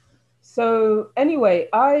names. So anyway,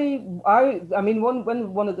 I mean,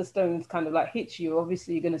 when one of the stones kind of like hits you,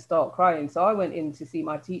 obviously you're going to start crying. So I went in to see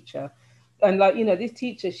my teacher. And like, this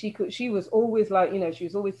teacher, she was always like, she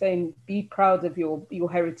was always saying, be proud of your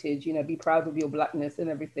heritage, be proud of your blackness and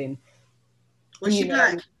everything. Was she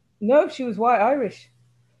black? No, she was white Irish.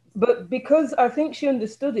 But because I think she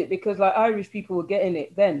understood it, because like Irish people were getting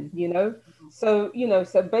it then, So,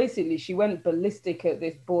 so basically she went ballistic at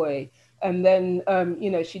this boy. And then,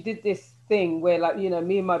 she did this thing where like,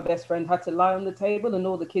 me and my best friend had to lie on the table and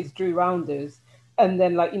all the kids drew round us. And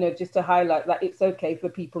then like, just to highlight that it's okay for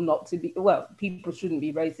people not to be, people shouldn't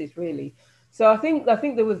be racist really. So I think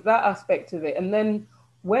there was that aspect of it. And then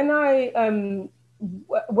when I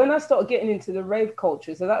started getting into the rave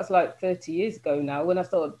culture, so that's like 30 years ago now, when I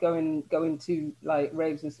started going to like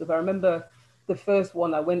raves and stuff, I remember the first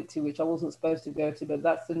one I went to, which I wasn't supposed to go to, but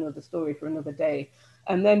that's another story for another day.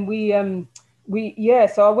 And then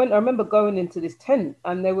so I remember going into this tent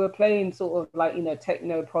and they were playing sort of like,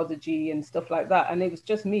 techno Prodigy and stuff like that. And it was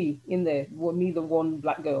just me in there, me, the one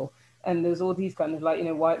black girl. And there's all these kind of like,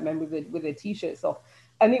 white men with their t-shirts off.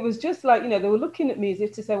 And it was just like, they were looking at me as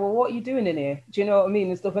if to say, well, what are you doing in here? Do you know what I mean?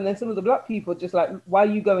 And stuff. And then some of the black people just like, why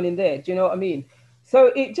are you going in there? Do you know what I mean?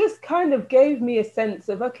 So it just kind of gave me a sense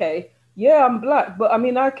of, okay, yeah, I'm black, but I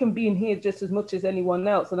mean, I can be in here just as much as anyone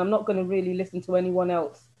else. And I'm not going to really listen to anyone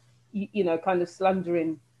else, kind of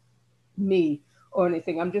slandering me or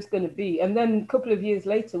anything. I'm just going to be. And then a couple of years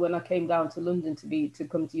later, when I came down to London to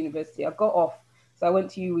come to university, I got off. So I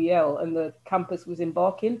went to UEL and the campus was in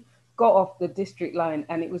Barking, got off the district line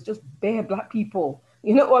and it was just bare black people.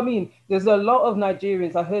 You know what I mean? There's a lot of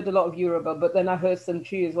Nigerians. I heard a lot of Yoruba, but then I heard some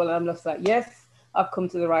Twi as well. And I'm just like, yes, I've come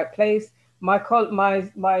to the right place. My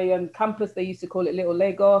campus, they used to call it Little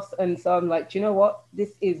Lagos. And so I'm like, do you know what?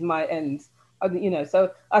 This is my end.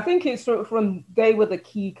 So I think it's from they were the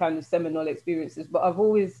key kind of seminal experiences, but I've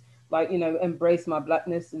always like, embraced my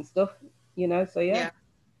blackness and stuff, so yeah.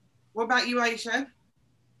 What about you, Aisha?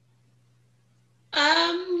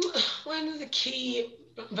 One of the key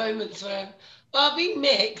moments where, well, being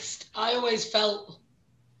mixed, I always felt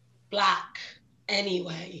black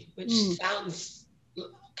anyway, which sounds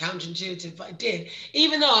counterintuitive, but I did.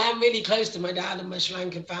 Even though I am really close to my dad and my Sri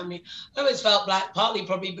Lankan family, I always felt black, partly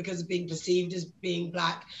probably because of being perceived as being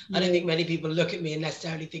black. I don't think many people look at me and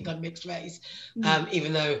necessarily think I'm mixed race,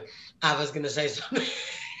 even though Ava's going to say something.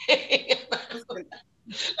 Look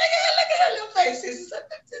at her little faces.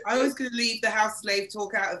 I was going to leave the house slave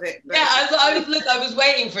talk out of it. Yeah, I was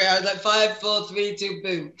waiting for it. I was like 5, 4, 3, 2,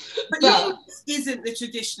 boom. But your mix isn't the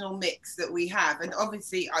traditional mix that we have, and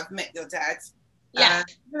obviously I've met your dad. Yeah,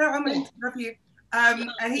 I love you.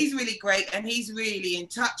 And he's really great, and he's really in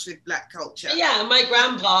touch with black culture. Yeah, and my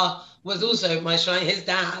grandpa was also his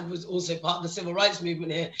dad was also part of the civil rights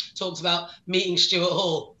movement here. Talks about meeting Stuart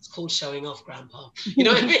Hall. It's called showing off, Grandpa. You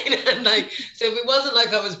know what I mean? And like, so it wasn't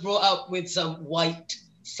like I was brought up with some white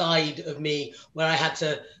side of me where I had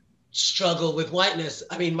to struggle with whiteness.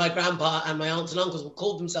 I mean, my grandpa and my aunts and uncles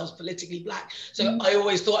called themselves politically black. So I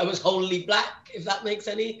always thought I was wholly black, if that makes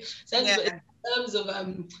any sense. Yeah. But in terms of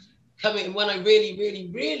coming, when I really, really,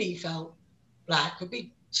 really felt black would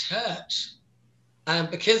be church.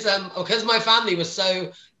 Because my family was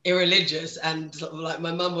so irreligious, and sort of like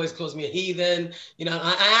my mum always calls me a heathen, you know,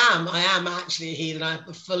 I am actually a heathen. I'm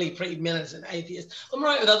a fully pretty militant atheist. I'm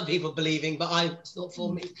right with other people believing, but it's not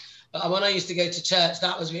for me. But when I used to go to church,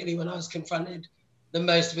 that was really when I was confronted the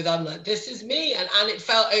most with, I'm like, this is me, and it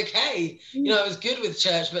felt okay. You know, I was good with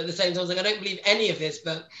church, but at the same time I was like, I don't believe any of this,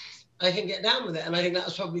 but I can get down with it. And I think that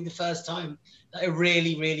was probably the first time that I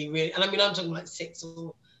really, really, really, and I mean, I'm talking like 6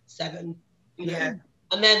 or 7, you know. Yeah.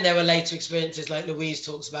 And then there were later experiences like Louise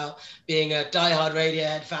talks about, being a diehard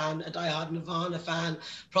Radiohead fan, a diehard Nirvana fan,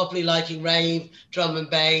 properly liking rave, drum and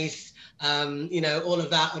bass, you know, all of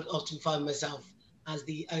that. I'd often find myself as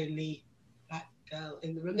the only black girl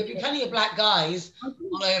in the room. There'd be plenty of black guys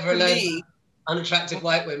all over alone, unattractive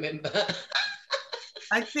white women, but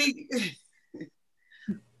I think,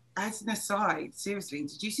 as an aside, seriously,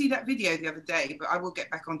 did you see that video the other day? But I will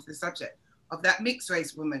get back onto the subject of that mixed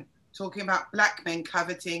race woman talking about black men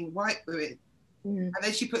coveting white women. And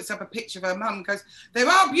then she puts up a picture of her mum and goes, there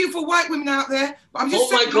are beautiful white women out there, but I'm just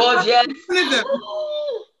saying, my God, yeah. One of them.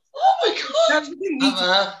 Oh my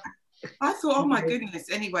God. I thought, oh my goodness.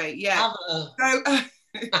 Anyway, yeah. So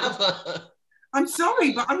I'm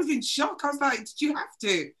sorry, but I was in shock. I was like, did you have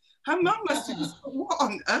to? Her mum must have just thought, what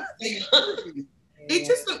on earth are you doing? It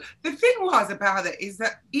just looked, the thing was about it is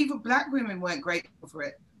that even black women weren't grateful for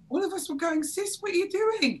it. All of us were going, sis, what are you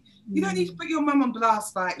doing? You don't need to put your mum on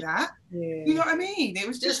blast like that. Yeah. You know what I mean? It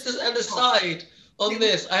was just as an aside on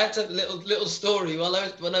this. I had a little story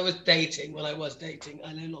when I was dating.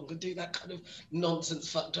 I no longer do that kind of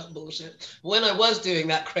nonsense, fucked up bullshit. When I was doing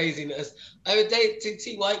that craziness, I would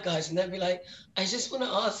see white guys, and they'd be like, I just want to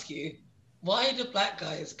ask you, why do black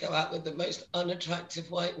guys go out with the most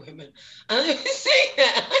unattractive white women? And I was sitting there,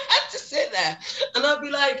 I had to sit there, and I'd be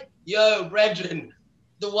like, yo, brethren,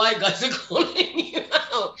 the white guys are calling you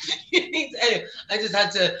out. Anyway, I just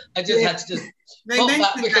had to pop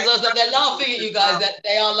back because I was like, they're laughing at you guys. That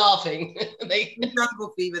they are laughing. In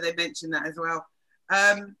Jungle Fever, they mentioned that as well.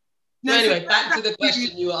 Anyway, back to the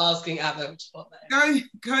question you were asking, Ava.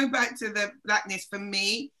 Going back to the blackness, for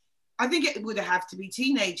me, I think it would have to be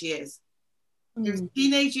teenage years. It was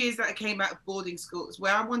teenage years that I came out of boarding schools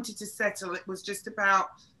where I wanted to settle. It was just about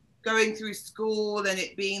going through school and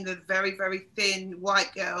it being the very, very thin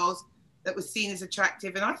white girls that was seen as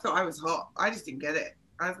attractive. And I thought I was hot. I just didn't get it.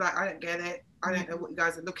 I was like, I don't get it. I don't know what you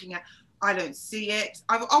guys are looking at. I don't see it.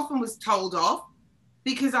 I often was told off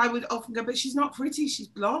because I would often go, but she's not pretty. She's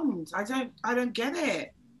blonde. I don't get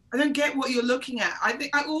it. I don't get what you're looking at. I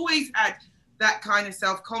think I always had that kind of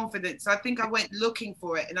self-confidence. I think I went looking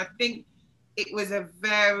for it. And I think it was a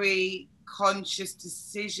very conscious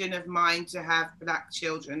decision of mine to have black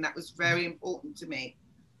children. That was very important to me.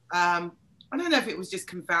 I don't know if it was just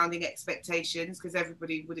confounding expectations because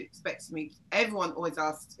everybody would expect me. Everyone always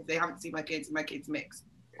asks if they haven't seen my kids and my kids mix.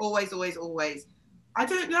 Always, always, always. I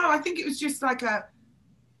don't know. I think it was just like a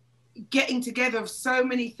getting together of so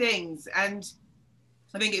many things. And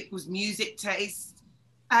I think it was music taste.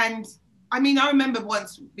 And I mean, I remember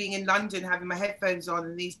once being in London, having my headphones on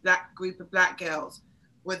and these group of black girls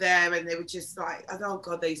were there and they were just like, oh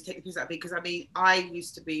God, they used to take the piss out of me. Because I mean, I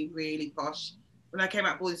used to be really posh. When I came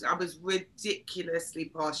out boarding school, I was ridiculously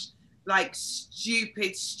posh. Like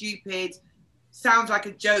stupid, sounds like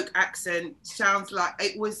a joke accent. Sounds like,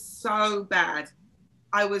 it was so bad.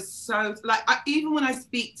 I was so, like, even when I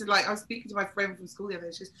speak to, like, I was speaking to my friend from school the other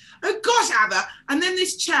day, she goes, oh gosh, Abba. And then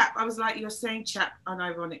this chap, I was like, you're saying chap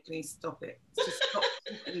unironically, stop it. Just stop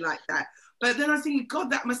talking like that. But then I was thinking, God,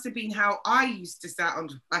 that must have been how I used to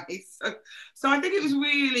sound, right? So I think it was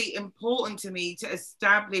really important to me to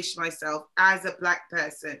establish myself as a Black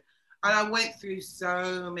person. And I went through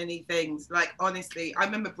so many things. Like, honestly, I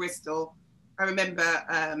remember Bristol. I remember,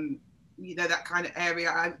 you know, that kind of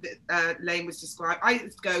area Lane was described. I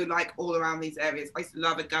used to go like all around these areas. I used to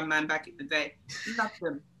love a gunman back in the day.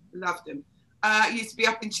 Loved them. I used to be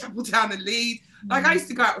up in Chapeltown and Leeds. Like, I used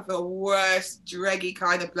to go out with the worst, dreggy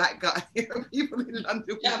kind of Black guy. People in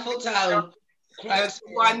London. Chapeltown.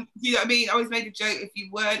 One, you know what I mean? I always made a joke, if you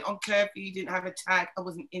weren't on curfew, you didn't have a tag, I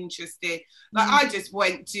wasn't interested. Like, I just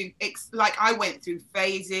went to, like, I went through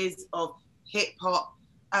phases of hip hop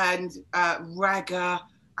and ragga,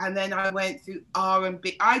 and then I went through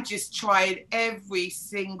R&B. I just tried every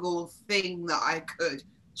single thing that I could,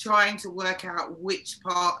 trying to work out which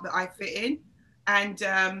part that I fit in. And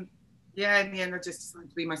yeah, in the end, I just decided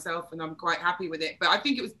to be myself, and I'm quite happy with it. But I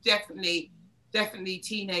think it was definitely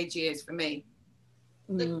teenage years for me.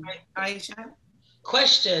 Aisha?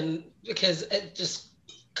 Question, because it just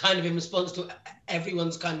kind of in response to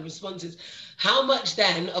everyone's kind of responses, how much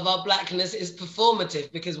then of our Blackness is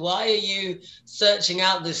performative? Because why are you searching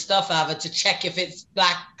out this stuff, Ava, to check if it's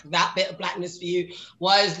Black, that bit of Blackness for you?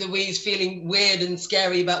 Why is Louise feeling weird and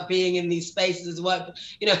scary about being in these spaces as well?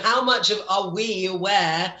 You know, how much are we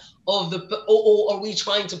aware of or are we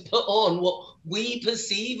trying to put on what we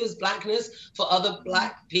perceive as Blackness for other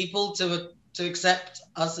Black people to accept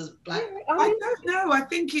us as Black? I don't know. I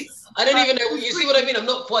think it's... I don't even know. You see what I mean? I'm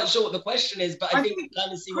not quite sure what the question is, but I think you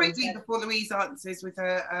kind of see what I'm saying. Quickly, before Louise answers with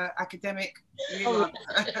her academic,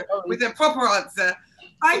 with a proper answer,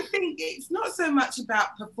 I think it's not so much about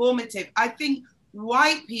performative. I think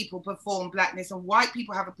white people perform Blackness, and white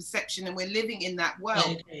people have a perception, and we're living in that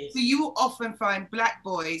world. So you will often find Black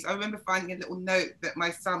boys. I remember finding a little note that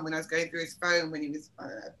my son, when I was going through his phone when he was...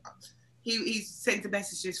 He sent a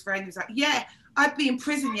message to his friend. He was like, yeah, I'd be in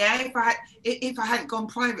prison, yeah, if I hadn't gone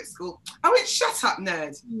private school. I went, shut up,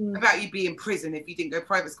 nerd, about you being in prison if you didn't go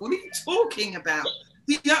private school. What are you talking about?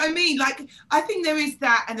 Do you know what I mean? Like, I think there is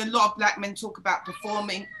that, and a lot of Black men talk about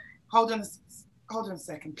performing. Hold on a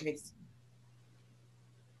second, please.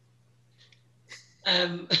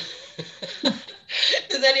 Does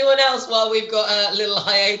anyone else, while we've got a little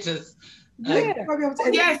hiatus?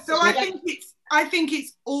 Yeah, so I think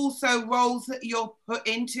it's also roles that you're put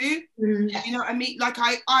into. You know what I mean? Like,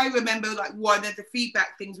 I remember, like, one of the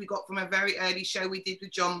feedback things we got from a very early show we did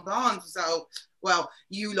with John Barnes. So, well,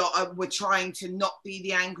 you lot were trying to not be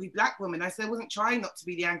the angry Black woman. I said I wasn't trying not to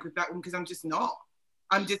be the angry Black woman, because I'm just not.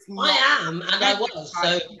 I'm just not. I am, and I was. So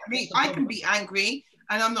I mean, I can be angry,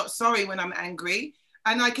 and I'm not sorry when I'm angry.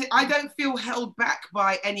 And I don't feel held back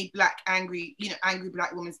by any Black angry, you know, angry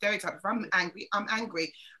Black woman stereotype. If I'm angry, I'm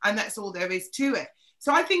angry. And that's all there is to it.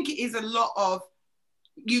 So I think it is a lot of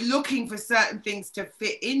you looking for certain things to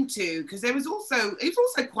fit into, because it was also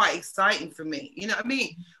quite exciting for me. You know what I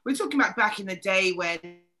mean? We're talking about back in the day when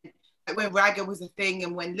ragga was a thing,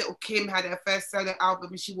 and when Little Kim had her first solo album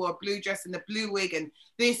and she wore a blue dress and a blue wig and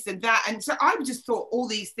this and that. And so I just thought all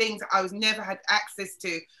these things that I was never had access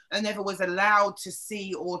to and never was allowed to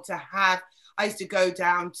see or to have. I used to go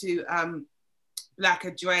down to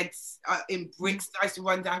Blacker Dreads in Brixton. I used to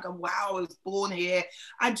run down and go, wow, I was born here.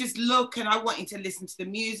 I just look, and I wanted to listen to the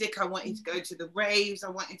music. I wanted to go to the raves. I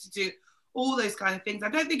wanted to do all those kind of things. I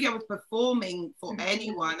don't think I was performing for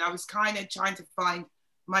anyone. I was kind of trying to find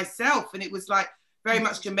myself, and it was like very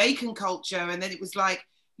much Jamaican culture, and then it was like,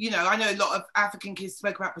 you know, I know a lot of African kids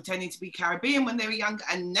spoke about pretending to be Caribbean when they were younger,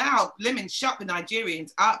 and now blimmin' shut the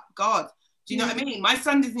Nigerians up. God, do you know what I mean? My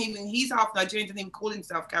son doesn't even, he's half Nigerian, doesn't even call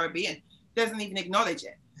himself Caribbean, doesn't even acknowledge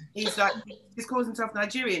it. He's like, he calls himself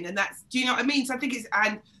Nigerian, and that's, do you know what I mean? So I think it's,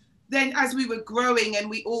 and then as we were growing and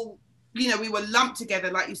we all, you know, we were lumped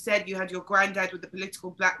together, like you said, you had your granddad with the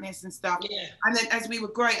political Blackness and stuff. Yeah. And then as we were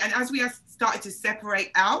growing, and as we started to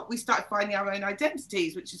separate out, we started finding our own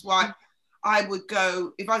identities, which is why I would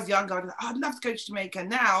go, if I was younger, I'd be like, oh, I'd love to go to Jamaica.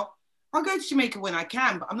 Now, I'll go to Jamaica when I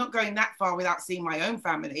can, but I'm not going that far without seeing my own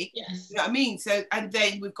family. Yes. You know what I mean? So, and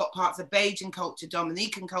then we've got parts of Bajan culture,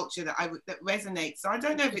 Dominican culture that resonate. So I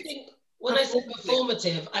don't know if it's... When I say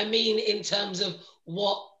performative, I mean in terms of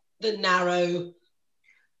what the narrow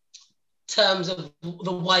terms of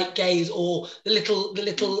the white gaze, or the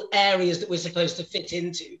little areas that we're supposed to fit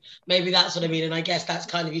into. Maybe that's what I mean. And I guess that's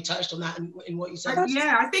kind of, you touched on that in what you said.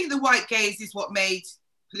 Yeah, I think the white gaze is what made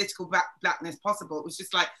political Blackness possible. It was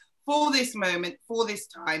just like, for this moment, for this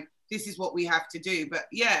time, this is what we have to do. But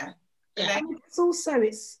yeah. It's also,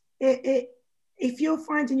 if you're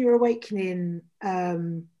finding your awakening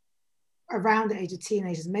around the age of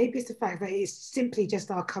teenagers, maybe it's the fact that it's simply just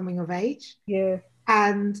our coming of age. Yeah.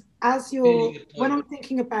 And as when I'm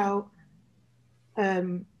thinking about,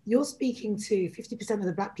 you're speaking to 50% of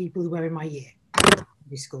the Black people who were in my year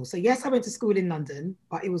school. So yes, I went to school in London,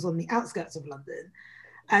 but it was on the outskirts of London.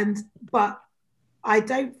 But I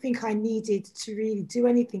don't think I needed to really do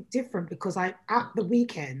anything different, because at the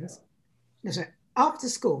weekends, after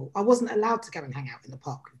school, I wasn't allowed to go and hang out in the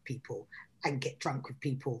park with people and get drunk with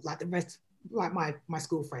people like the rest, like my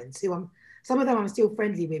school friends, who some of them I'm still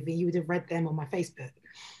friendly with, and you would have read them on my Facebook.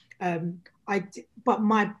 But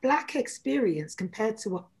my Black experience compared to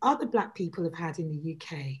what other Black people have had in the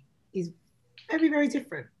UK is very, very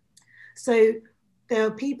different. So there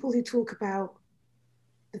are people who talk about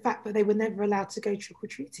the fact that they were never allowed to go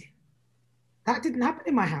trick-or-treating. That didn't happen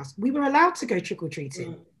in my house. We were allowed to go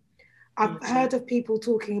trick-or-treating. I've heard of people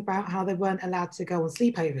talking about how they weren't allowed to go on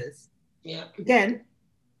sleepovers. Yeah. Again,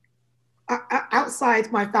 outside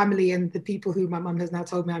my family and the people who my mum has now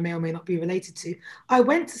told me I may or may not be related to, I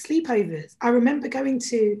went to sleepovers. I remember going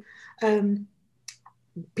to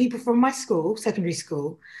people from my school, secondary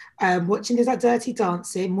school, watching things like Dirty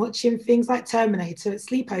Dancing, watching things like Terminator at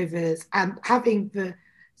sleepovers, and having the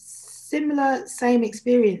same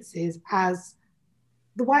experiences as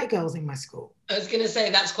the white girls in my school. I was going to say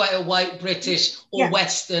that's quite a white British or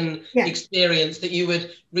Western experience that you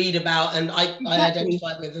would read about, and I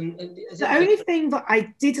identified with. And the only thing that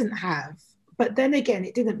I didn't have, but then again,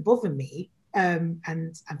 it didn't bother me, and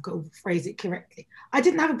I've got to phrase it correctly, I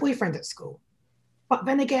didn't have a boyfriend at school. But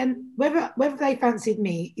then again, whether they fancied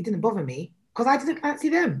me, it didn't bother me, because I didn't fancy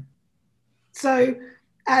them. So,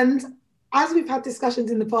 and as we've had discussions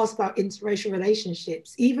in the past about interracial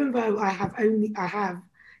relationships, even though I have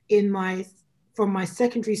from my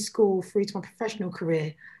secondary school through to my professional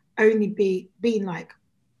career, only been like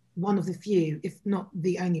one of the few, if not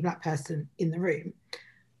the only Black person in the room,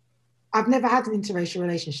 I've never had an interracial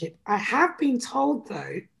relationship. I have been told,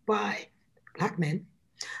 though, by Black men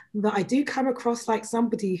that I do come across like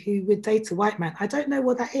somebody who would date a white man. I don't know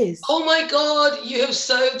what that is. Oh my God, you have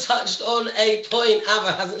so touched on a point.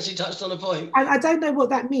 Ava, hasn't she touched on a point? And I don't know what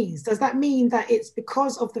that means. Does that mean that it's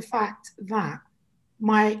because of the fact that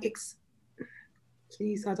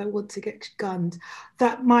please, I don't want to get gunned,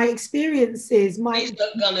 that my experiences Please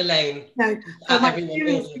don't gun Elaine. No, my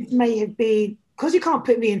experiences may have been, because you can't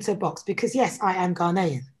put me into a box, because yes, I am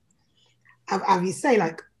Ghanaian. I would say,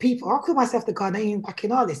 like, people, I'll call myself the Ghanaian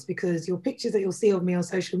bacchanalis, because your pictures that you'll see of me on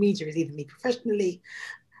social media is either me professionally,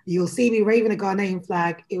 you'll see me waving a Ghanaian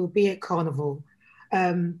flag, it will be at Carnival.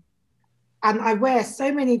 And I wear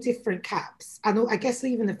so many different caps. And I guess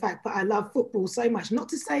even the fact that I love football so much, not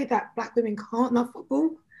to say that Black women can't love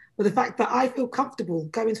football, but the fact that I feel comfortable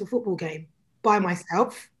going to a football game by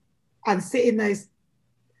myself and sit in those,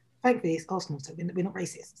 thankfully it's Arsenal, so we're not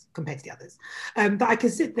racist compared to the others, that I can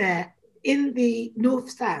sit there in the North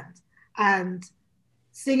Stand and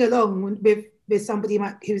sing along with somebody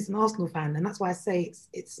who's an Arsenal fan. And that's why I say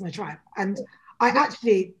it's my tribe. And I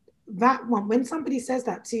actually, that one, when somebody says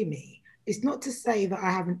that to me, it's not to say that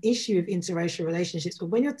I have an issue with interracial relationships, but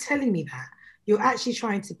when you're telling me that, you're actually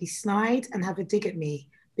trying to be snide and have a dig at me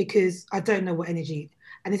because I don't know what energy.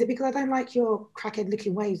 And is it because I don't like your crackhead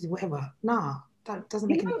looking waves or whatever? Nah, that doesn't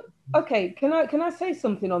make any sense. Okay, can I say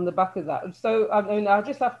something on the back of that? So I mean, I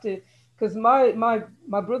just have to, because my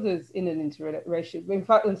brother's in an interracial, in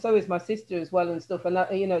fact, and so is my sister as well and stuff, and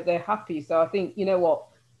you know, they're happy. So I think, you know what,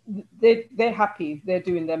 they're happy, they're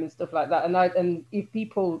doing them and stuff like that. And if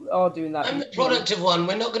people are doing that, I'm the product of one.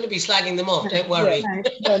 We're not going to be slagging them off. Don't worry.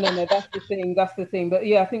 Yeah, no, that's the thing. But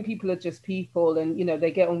yeah, I think people are just people, and you know,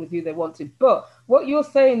 they get on with who they want to. But what you're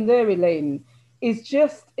saying there, Elaine, is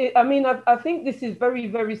just, I mean, I think this is very,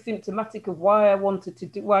 very symptomatic of why I wanted to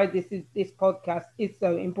do, why this podcast is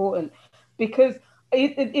so important, because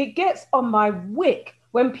it gets on my wick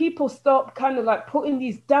when people start kind of like putting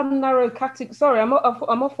these damn narrow categories. Sorry, I'm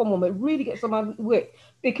off on one, but it really gets on my wick,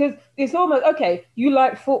 because it's almost, okay, you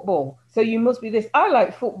like football, so you must be this. I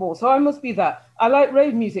like football, so I must be that. I like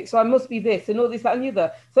rave music, so I must be this, and all this, that, and the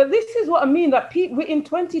other. So this is what I mean, that people in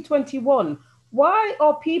 2021, why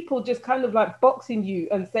are people just kind of like boxing you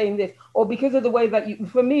and saying this? Or because of the way that you,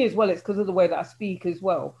 for me as well, it's because of the way that I speak as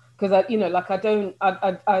well. Because I, you know, like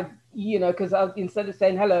I you know, because instead of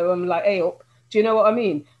saying hello, I'm like, hey up. Do you know what I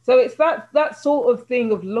mean? So it's that sort of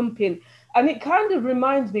thing of lumping. And it kind of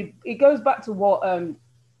reminds me, it goes back to what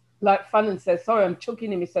like Fanon says, sorry, I'm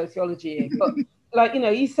chucking in my sociology here, but like, you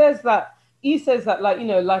know, he says that he says that, like, you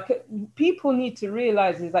know, like people need to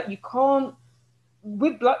realize is that you can't,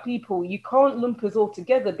 with Black people, you can't lump us all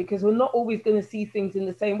together because we're not always going to see things in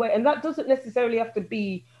the same way. And that doesn't necessarily have to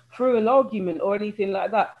be through an argument or anything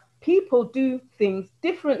like that. People do things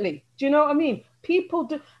differently. Do you know what I mean? People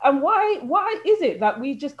do. And why is it that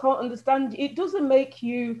we just can't understand? It doesn't make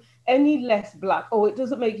you any less Black, or it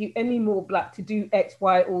doesn't make you any more Black to do X,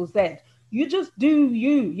 Y, or Z. You just do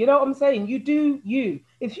you. You know what I'm saying? You do you.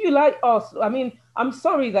 If you like Arsenal, I mean, I'm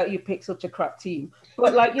sorry that you picked such a crap team,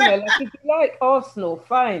 but like, you know, like if you like Arsenal,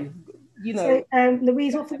 fine. You know. So,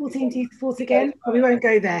 Louise, what football team do you support again? Oh, we won't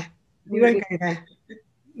go there. We won't go there.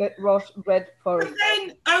 Let Ross Red Forest. But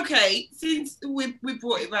then, okay, since we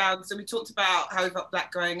brought it round, so we talked about how we felt Black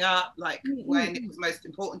growing up, like when it was most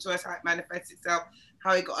important to us, how it manifests itself,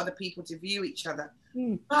 how it got other people to view each other.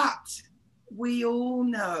 But we all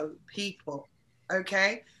know people,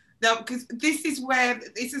 okay? Now, because this is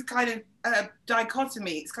kind of a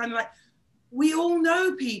dichotomy. It's kind of like, we all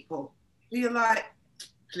know people. You're like,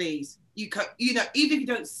 please, you know, even if you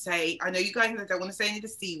don't say, I know you guys don't want to say any of the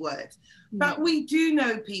C words, but we do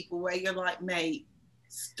know people where you're like, mate,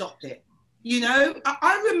 stop it. You know,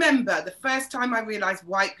 I remember the first time I realized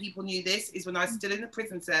white people knew this is when I was still in the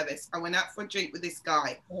prison service. I went out for a drink with this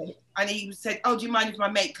guy and he said, oh, do you mind if my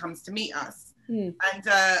mate comes to meet us? And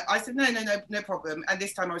I said, no problem. And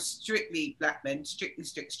this time I was strictly Black men,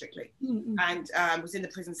 strictly. And was in the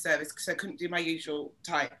prison service because I couldn't do my usual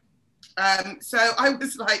type. So I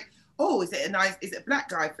was like, oh, is it a Black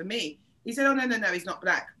guy for me? He said, oh, no, he's not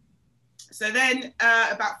Black. So then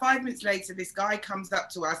about 5 minutes later, this guy comes up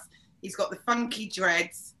to us. He's got the funky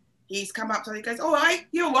dreads. He's come up to us, he goes, all right,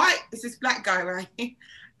 you're all right. It's this Black guy, right?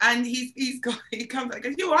 And he comes up and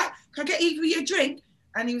goes, you all right? Can I get you a drink?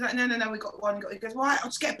 And he was like, no, we got one. He goes, right, I'll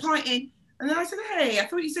just get a pint in. And then I said, hey, I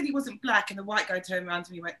thought you said he wasn't Black. And the white guy turned around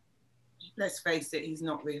to me and went, let's face it, he's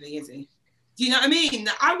not really, is he? Do you know what I mean?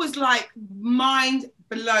 I was like mind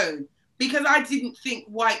blown because I didn't think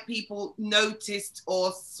white people noticed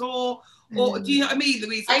or saw, or do you know what I mean,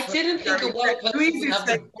 Louise? I didn't think a white person Louise's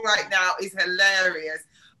thing right now is hilarious.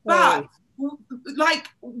 But like,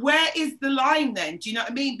 where is the line then? Do you know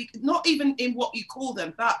what I mean? Not even in what you call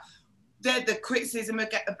them, but the criticism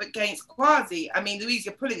against Kwasi. I mean, Louise,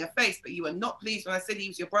 you're pulling a face, but you were not pleased when I said he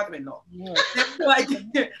was your brother-in-law. Yeah.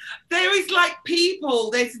 There is like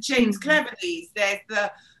people, there's the James Cleverleys, there's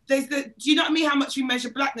the, do you know what I mean, how much we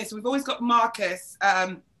measure Blackness? We've always got Marcus,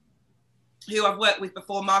 who I've worked with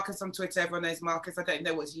before, Marcus on Twitter, everyone knows Marcus, I don't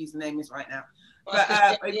know what his username is right now. But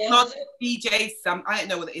Marcus DJ, I don't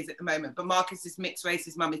know what it is at the moment, but Marcus is mixed race,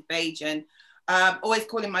 his mum is Bajan. Always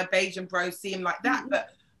call him my Bajan bro, see him like that, but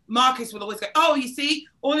Marcus will always go, oh, you see,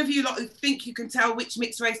 all of you lot who think you can tell which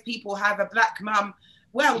mixed race people have a Black mum,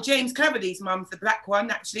 well, James Cleverley's mum's the Black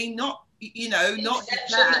one, actually, not, you know, not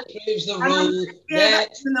that. Proves the rule.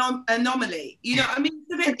 That's an anomaly. You know what I mean?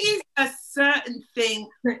 So there is a certain thing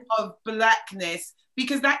of Blackness,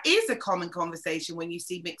 because that is a common conversation when you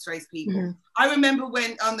see mixed race people. I remember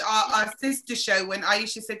when on our sister show, when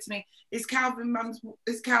Aisha said to me, is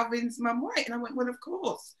Calvin's mum white? And I went, well, of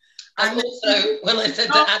course. And also, when I said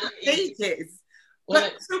to Adam,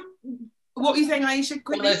 what were you saying, Aisha?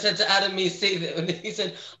 Quickly? When I said to Adam, you see that, and he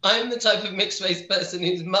said, I'm the type of mixed race person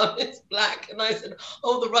whose mum is Black. And I said,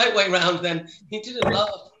 oh, the right way round then. He didn't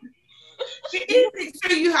laugh. It is.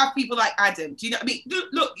 So you have people like Adam. Do you know what I mean?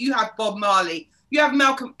 Look, you have Bob Marley. You have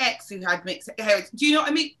Malcolm X who had mixed heritage. Do you know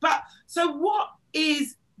what I mean? But so what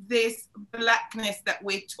is this Blackness that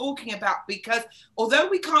we're talking about? Because although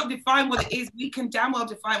we can't define what it is, we can damn well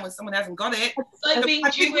define when someone hasn't got it. It's like being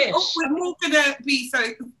Jewish. We're all gonna be so.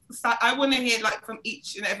 I want to hear like from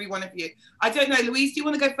each and every one of you. I don't know, Louise. Do you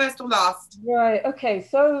want to go first or last? Right. Okay.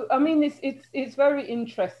 So I mean, it's very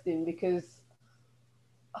interesting because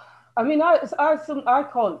I mean, I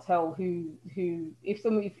can't tell who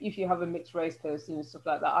if you have a mixed race person and stuff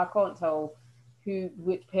like that, I can't tell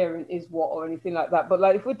which parent is what or anything like that. But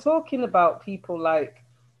like, if we're talking about people like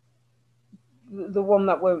the one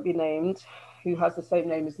that won't be named, who has the same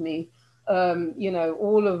name as me, you know,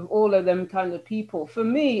 all of them kind of people. For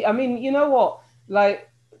me, I mean, you know what? Like,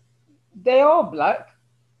 they are Black,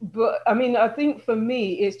 but I mean, I think for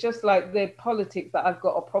me, it's just like their politics that I've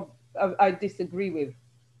got I disagree with.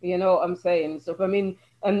 You know what I'm saying? So I mean,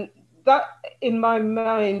 and that in my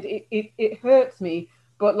mind, it hurts me.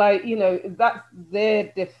 But like, you know, that's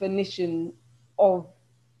their definition of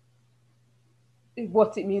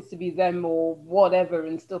what it means to be them or whatever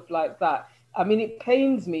and stuff like that. I mean, it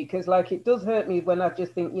pains me because like, it does hurt me when I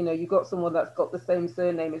just think, you know, you got someone that's got the same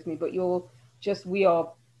surname as me, but we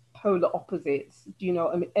are polar opposites. Do you know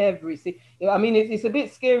what I mean? I mean, it's a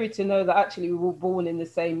bit scary to know that actually we were born in the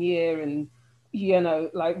same year and, you know,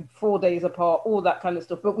 like 4 days apart, all that kind of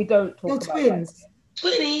stuff. But we don't talk about twins.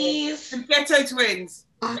 Twinnies. Ghetto twins.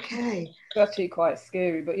 Okay. It's actually quite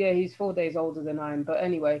scary. But yeah, he's 4 days older than I am. But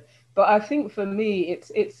anyway, but I think for me,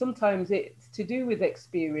 it's sometimes it's to do with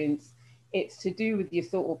experience. It's to do with your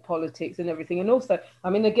sort of politics and everything. And also, I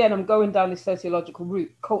mean, again, I'm going down this sociological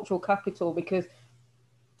route, cultural capital, because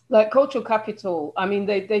like cultural capital, I mean,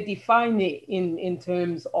 they define it in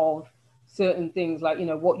terms of certain things, like, you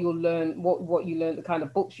know, what you'll learn, what you learn, the kind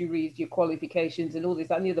of books you read, your qualifications and all this,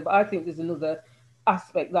 that, and the other. But I think there's another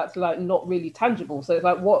aspect that's like not really tangible. So it's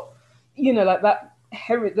like what, you know, like that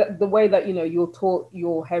the way that, you know, you're taught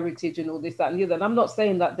your heritage and all this, that, and the other. And I'm not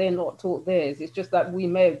saying that they're not taught theirs. It's just that we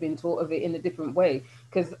may have been taught of it in a different way.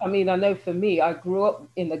 Because I mean, I know for me, I grew up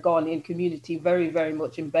in the Ghanaian community, very, very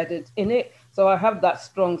much embedded in it. So I have that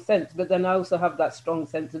strong sense, but then I also have that strong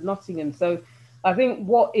sense of Nottingham. So I think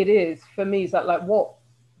what it is for me is that, like, what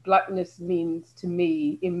blackness means to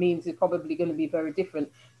me, it means it's probably going to be very different.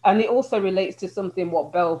 And it also relates to something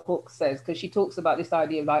what Bell Hooks says, because she talks about this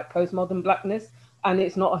idea of like postmodern blackness, and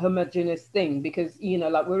it's not a homogeneous thing, because, you know,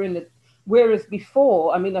 like whereas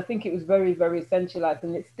before, I mean, I think it was very, very essentialized,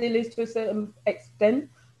 and it still is to a certain extent,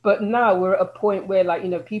 but now we're at a point where, like, you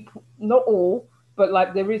know, people, not all, but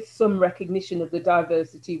like there is some recognition of the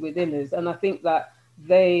diversity within us. And I think that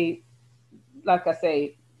they, like I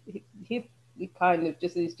say, he kind of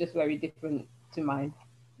just is just very different to mine.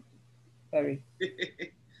 Very.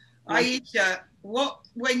 Aisha,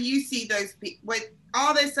 when you see those people,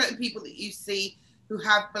 are there certain people that you see who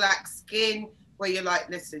have black skin where you're like,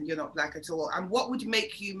 listen, you're not black at all? And what would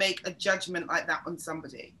make you make a judgment like that on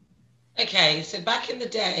somebody? Okay, so back in the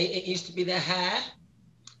day, it used to be their hair,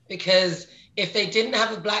 because if they didn't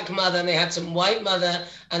have a black mother and they had some white mother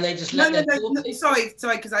and they just let sorry,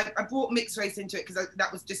 because I brought mixed race into it, because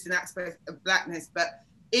that was just an aspect of blackness. But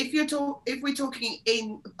if we're talking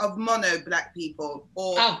of mono black people,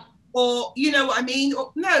 or you know what I mean?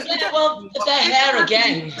 Or, no. Yeah, well, their hair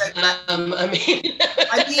again. I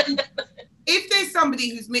mean, if there's somebody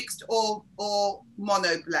who's mixed or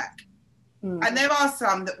mono black, and there are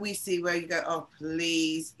some that we see where you go, oh,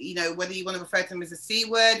 please, you know, whether you want to refer to them as a C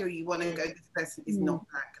word or you want to go, this person is not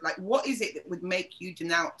black. Like, what is it that would make you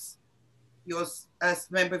denounce a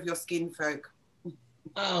member of your skin folk?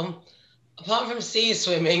 Apart from sea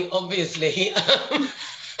swimming, obviously.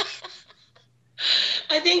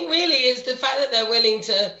 I think really it's the fact that they're willing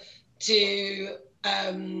to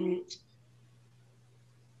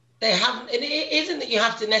they have, and it isn't that you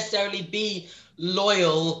have to necessarily be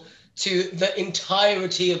loyal to the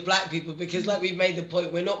entirety of black people, because like we've made the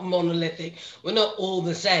point, we're not monolithic, we're not all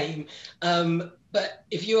the same. But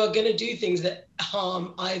if you are going to do things that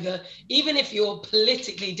harm either, even if you're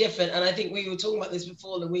politically different, and I think we were talking about this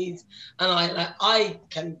before, Louise and I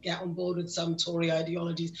can get on board with some Tory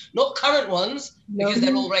ideologies, not current ones, because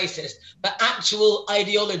they're all racist, but actual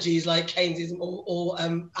ideologies like Keynesism or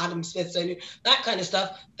Adam Smith, so that kind of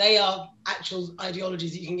stuff, they are actual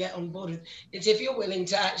ideologies that you can get on board with. It's if you're willing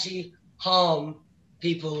to actually harm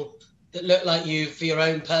people that look like you for your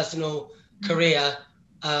own personal career,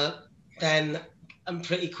 then I'm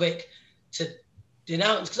pretty quick to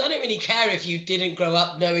denounce, because I don't really care if you didn't grow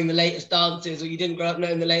up knowing the latest dances or you didn't grow up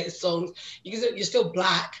knowing the latest songs. You're still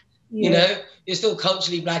black, you know, you're still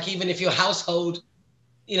culturally black, even if your household,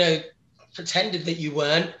 you know, pretended that you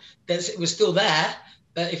weren't, that it was still there.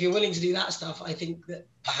 But if you're willing to do that stuff, I think that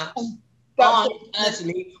perhaps I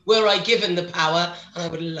personally, were I given the power, and I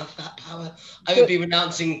would love that power, I would be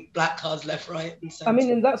renouncing black cards left, right, and centre. I mean,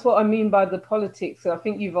 and that's what I mean by the politics. I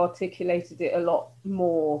think you've articulated it a lot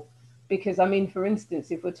more, because I mean, for instance,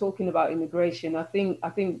 if we're talking about immigration, I think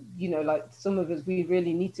you know, like some of us, we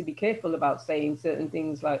really need to be careful about saying certain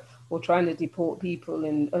things like, or trying to deport people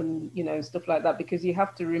and you know, stuff like that, because you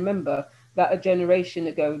have to remember that a generation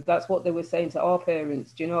ago, that's what they were saying to our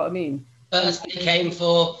parents. Do you know what I mean? First they came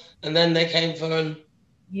for, and then they came for, and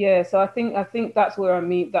yeah. So I think that's where I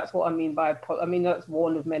mean. That's what I mean by. I mean, that's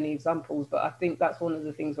one of many examples, but I think that's one of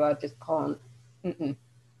the things where I just can't.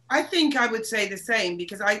 I think I would say the same,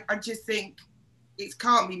 because I just think it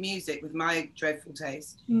can't be music with my dreadful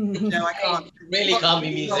taste. You know, I can't. Really can't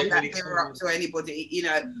be music. That mirror up to anybody. You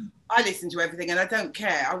know, I listen to everything and I don't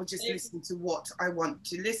care. I would just listen to what I want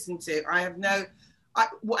to listen to. I have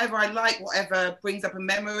whatever I like, whatever brings up a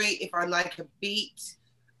memory. If I like a beat,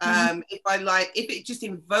 if it just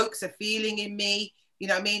invokes a feeling in me, you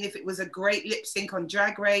know what I mean? If it was a great lip sync on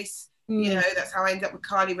Drag Race, you know, that's how I end up with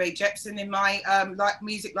Carly Rae Jepsen in my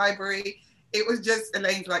music library. It was just,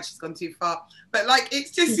 Elaine's like, she's gone too far. But like,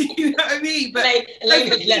 it's just, you know what I mean? But Elaine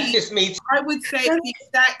has left this meeting. I would say the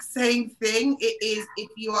exact same thing. It is if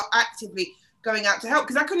you are actively going out to help.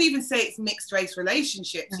 Because I couldn't even say it's mixed race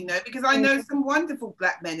relationships, you know, because I know some wonderful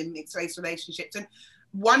Black men in mixed race relationships. And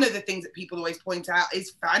one of the things that people always point out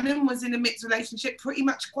is Fanon was in a mixed relationship. Pretty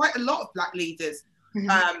much quite a lot of Black leaders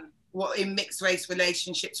were in mixed race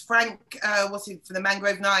relationships. Frank, what's he for the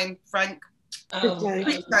Mangrove 9? Frank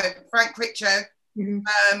Critcho. Do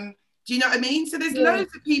you know what I mean? So there's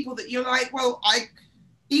loads of people that you're like, well,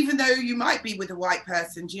 even though you might be with a white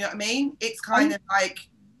person, do you know what I mean? It's kind of like,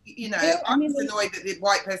 you know, I'm just annoyed that the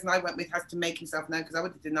white person I went with has to make himself known, because I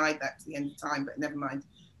would have denied that to the end of time, but never mind.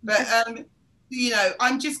 But, you know,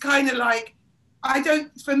 I'm just kind of like,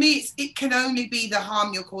 for me, it can only be the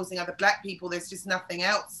harm you're causing other Black people. There's just nothing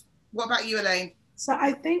else. What about you, Elaine? So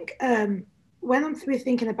I think when we're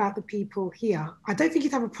thinking about the people here, I don't think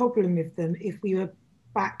you'd have a problem with them if we were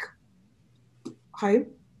back home,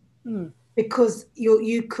 because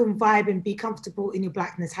you can vibe and be comfortable in your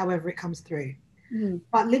Blackness however it comes through.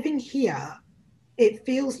 But living here, it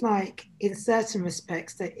feels like in certain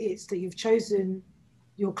respects that you've chosen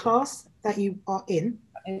your class that you are in,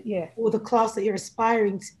 or the class that you're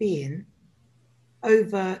aspiring to be in,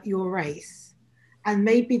 over your race, and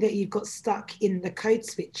maybe that you've got stuck in the code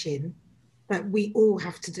switching that we all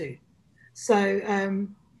have to do. So,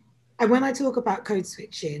 and when I talk about code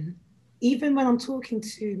switching, even when I'm talking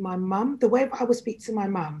to my mum, the way I would speak to my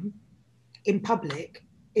mum in public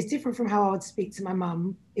is different from how I would speak to my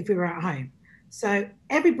mum if we were at home. So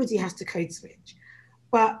everybody has to code switch.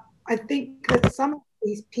 But I think that some of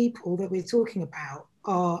these people that we're talking about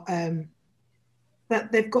are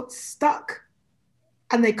that they've got stuck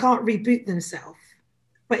and they can't reboot themselves.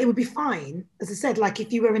 But it would be fine, as I said, like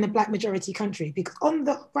if you were in a Black majority country, because on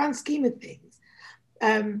the grand scheme of things,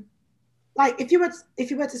 like if you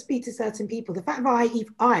were to speak to certain people, the fact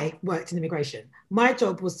that I worked in immigration, my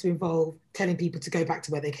job was to involve telling people to go back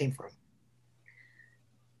to where they came from.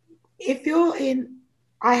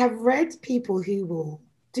 I have read people who will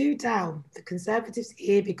do down the Conservatives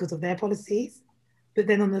here because of their policies, but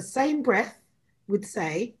then on the same breath would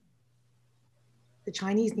say, the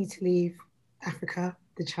Chinese need to leave Africa,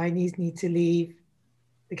 the Chinese need to leave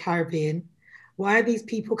the Caribbean. Why are these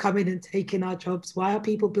people coming and taking our jobs? Why are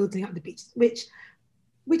people building up the beaches? Which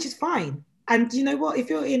is fine. And you know what? If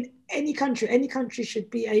you're in any country should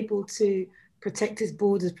be able to protect its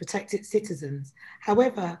borders, protect its citizens.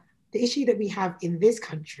 However, the issue that we have in this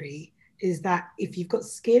country is that if you've got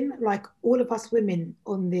skin, like all of us women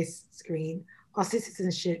on this screen, our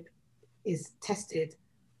citizenship is tested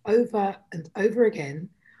over and over again,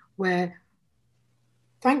 where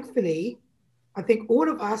thankfully, I think all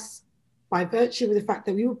of us, by virtue of the fact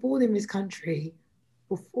that we were born in this country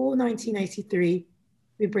before 1983,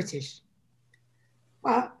 we're British.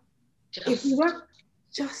 But if we weren't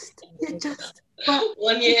but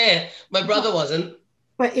 1 year, my brother wasn't.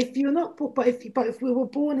 But if we were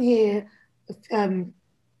born here a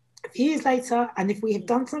few years later, and if we have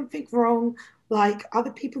done something wrong, like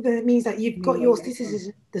other people, then it means that you've got your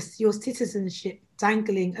citizenship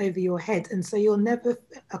dangling over your head, and so you're never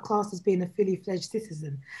a class as being a fully fledged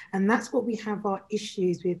citizen. And that's what we have our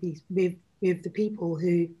issues with the people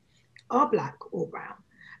who are Black or brown.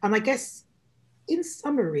 And I guess in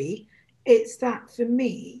summary, it's that for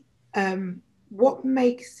me, what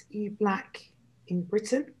makes you Black in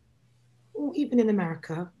Britain or even in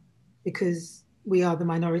America, because we are the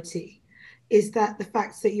minority, is that the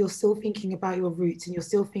fact that you're still thinking about your roots and you're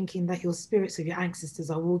still thinking that your spirits of your ancestors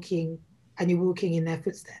are walking and you're walking in their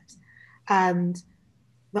footsteps. And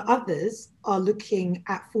the others are looking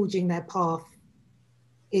at forging their path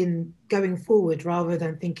in going forward rather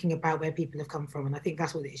than thinking about where people have come from. And I think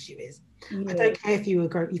that's what the issue is. I don't care if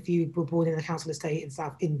you were born in a council estate in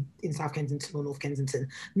South Kensington or North Kensington.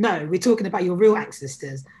 No, we're talking about your real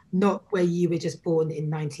ancestors, not where you were just born in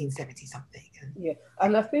 1970 something. Yeah,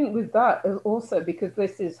 and I think with that also, because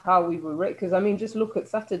this is how we were raised, because I mean, just look at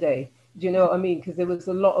Saturday, do you know what I mean? Because there was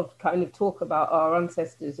a lot of kind of talk about our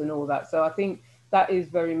ancestors and all that. So I think that is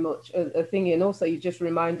very much a thing. And also you just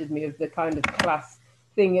reminded me of the kind of class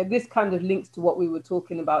thing. And this kind of links to what we were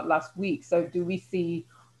talking about last week. So do we see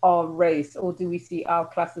our race or do we see our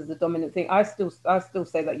class as the dominant thing? I still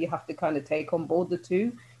say that you have to kind of take on board the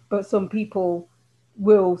two, but some people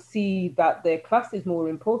will see that their class is more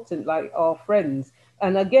important, like our friends.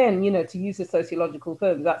 And again, you know, to use a sociological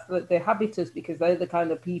term, that's their habitus, because they're the kind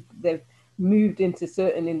of people, they've moved into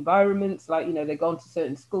certain environments, like, you know, they've gone to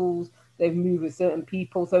certain schools, they've moved with certain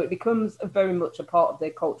people. So it becomes very much a part of their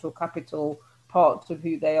cultural capital, part of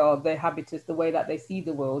who they are, their habitus, the way that they see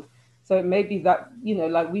the world. So it may be that, you know,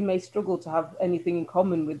 like we may struggle to have anything in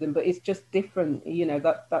common with them, but it's just different, you know,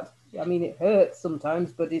 that's, I mean, it hurts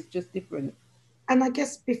sometimes, but it's just different. And I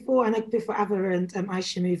guess before Ava and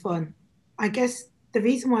Aisha move on, I guess the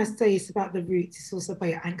reason why I say it's about the roots is also about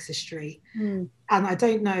your ancestry. And I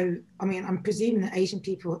don't know, I mean, I'm presuming that Asian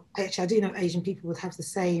people, actually I do know Asian people would have the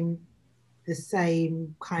same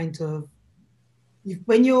kind of,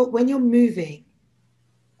 when you're moving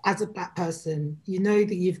as a Black person, you know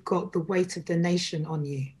that you've got the weight of the nation on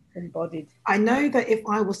you. Embodied. I know that if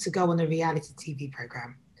I was to go on a reality TV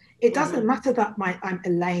program, it doesn't matter that I'm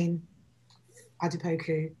Eline,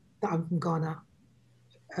 Adu-Poku, that I'm from Ghana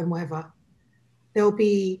and whatever. There'll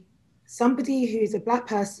be somebody who's a Black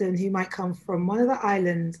person who might come from one of the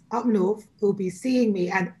islands up north who'll be seeing me.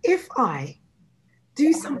 And if I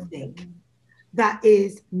do something that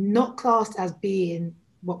is not classed as being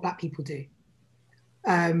what Black people do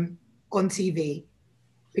on TV,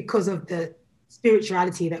 because of the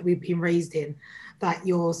spirituality that we've been raised in, that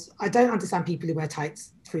I don't understand people who wear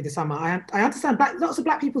tights through the summer. I understand lots of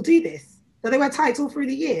Black people do this, that they wear tights all through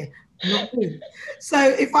the year. Not me. So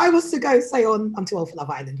if I was to go, say I'm too old for Love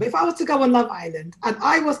Island, but if I was to go on Love Island and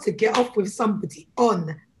I was to get off with somebody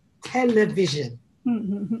on television,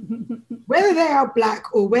 whether they are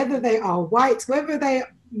Black or whether they are white, whether they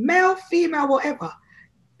are male, female, whatever,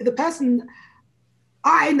 the person,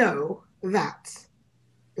 I know that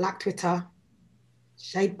Black Twitter,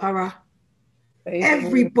 Shade Borough,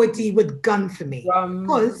 everybody would gun for me.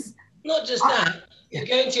 Because not just that. You're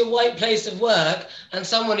going to your white place of work and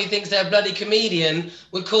someone who thinks they're a bloody comedian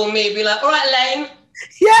would call me and be like, all right, Elaine.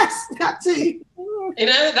 Yes, that too. You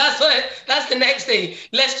know, that's the next thing.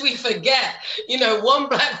 Lest we forget, you know, one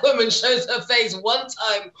Black woman shows her face one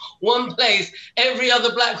time, one place. Every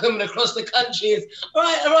other Black woman across the country is, all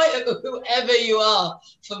right, whoever you are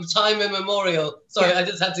from time immemorial. Sorry, I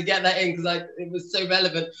just had to get that in because it was so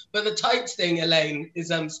relevant. But the tights thing, Elaine,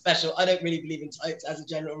 is special. I don't really believe in tights as a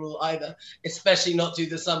general rule either, especially not through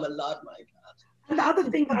the summer, Lord, my God. And the other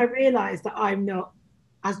thing that I realised that I'm not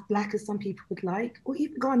as Black as some people would like, or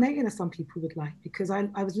even Ghanaian as some people would like, because I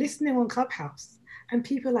was listening on Clubhouse and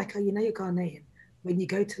people are like, oh, you know you're Ghanaian when you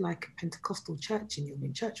go to like a Pentecostal church and you're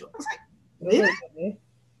in church. I was like, really?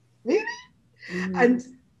 Really? And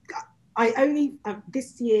I only,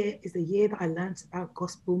 this year is the year that I learned about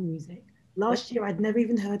gospel music. Last year, I'd never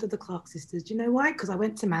even heard of the Clark sisters. Do you know why? Because I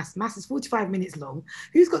went to Mass. Mass is 45 minutes long.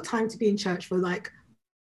 Who's got time to be in church for like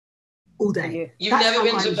all day? You've never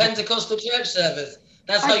been to a Pentecostal church service?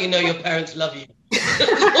 That's how you know your parents love you.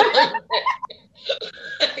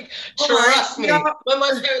 Trust me. When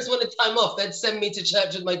my parents wanted time off, they'd send me to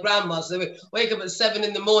church with my grandma. So they would wake up at 7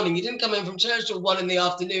 in the morning. You didn't come in from church till 1 in the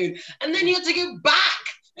afternoon. And then you had to go back.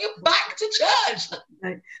 You're back to church.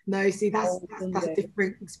 No, see, that's a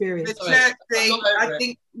different experience. The church thing, I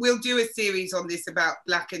think we'll do a series on this about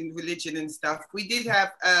Black and religion and stuff. We did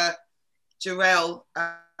have Jarell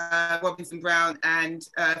Robinson Brown and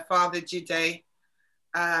Father Jide,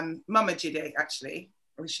 Mama Jide, actually,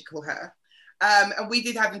 we should call her. And we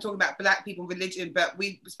did have them talking about Black people and religion, but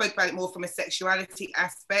we spoke about it more from a sexuality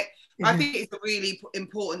aspect. I think it's a really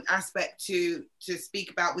important aspect to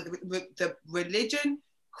speak about with the religion.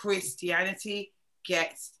 Christianity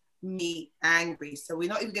gets me angry. So we're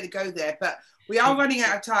not even going to go there, but we are running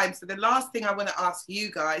out of time. So the last thing I want to ask you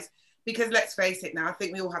guys, because let's face it now, I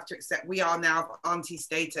think we all have to accept we are now of auntie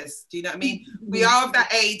status. Do you know what I mean? We are of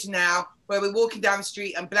that age now where we're walking down the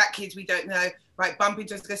street and Black kids we don't know, right, bump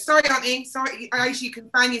into us, go, sorry, auntie, sorry. Actually, you can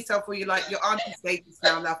fan yourself where you're like, your auntie status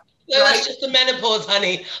now, love. No, right? That's just the menopause,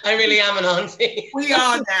 honey. I really am an auntie. We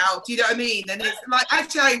are now. Do you know what I mean? And it's like,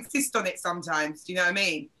 actually, I insist on it sometimes. Do you know what I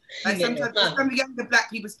mean? Like sometimes some of the younger Black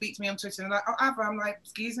people speak to me on Twitter and they're like, oh, Ava. I'm like,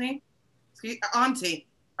 excuse me? Auntie.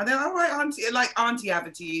 And they're like, all right, auntie. Like, Auntie Ava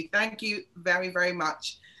to you. Thank you very, very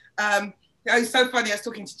much. It was so funny. I was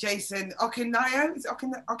talking to Jason Okendayo. Is it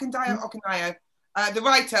Okendayo? The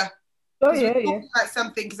writer. Oh, yeah. About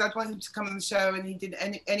something because I'd wanted him to come on the show and he did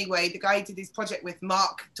anyway. The guy he did his project with,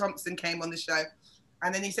 Mark Thompson, came on the show,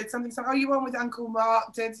 and then he said something. Oh, you on with Uncle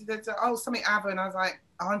Mark? Oh, something Ava, and I was like,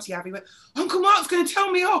 Auntie Ava. He went, Uncle Mark's going to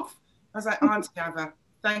tell me off. I was like, Auntie Ava,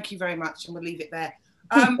 thank you very much, and we'll leave it there.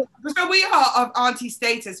 So we are of auntie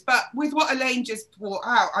status, but with what Elaine just brought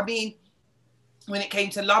out, I mean, when it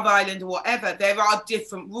came to Love Island or whatever, there are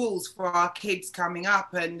different rules for our kids coming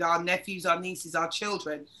up and our nephews, our nieces, our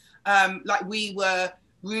children. Like we were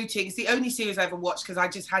rooting. It's the only series I ever watched because I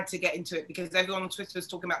just had to get into it because everyone on Twitter was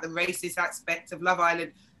talking about the racist aspect of Love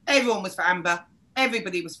Island. Everyone was for Amber.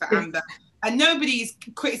 Everybody was for Amber. And nobody's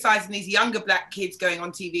criticising these younger Black kids going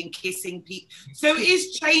on TV and kissing people. So it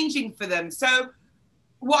is changing for them. So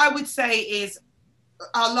what I would say is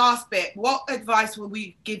our last bit. What advice would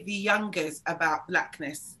we give the youngers about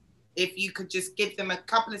blackness? If you could just give them a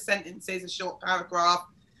couple of sentences, a short paragraph,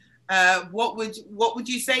 what would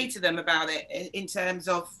you say to them about it in terms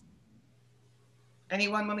of?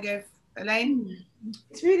 Anyone want to go, Eline?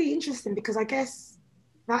 It's really interesting because I guess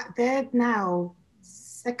that they're now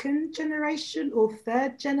second generation or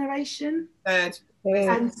third generation. Third.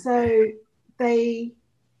 And so they,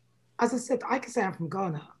 as I said, I can say I'm from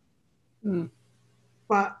Ghana.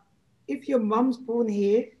 But if your mum's born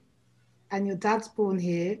here and your dad's born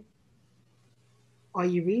here, are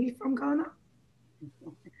you really from Ghana?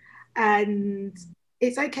 And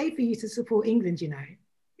it's okay for you to support England, you know.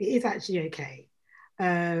 It is actually okay.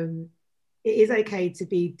 It is okay to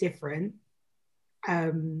be different.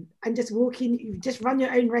 And just walk in, just run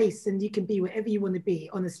your own race and you can be whatever you want to be,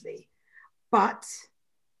 honestly. But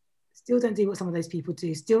still don't do what some of those people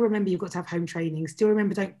do. Still remember you've got to have home training. Still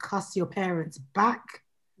remember don't cuss your parents back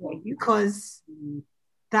because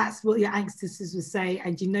that's what your ancestors would say.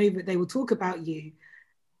 And you know that they will talk about you,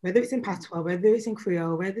 whether it's in Patois, whether it's in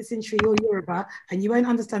Creole, whether it's in Tree or Yoruba, and you won't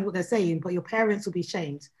understand what they're saying, but your parents will be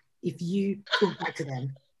shamed if you talk back to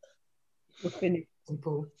them. We're finished.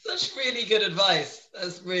 Simple. Such really good advice.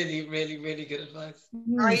 That's really, really, really good advice.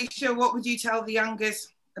 Aisha, what would you tell the youngers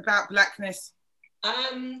about blackness?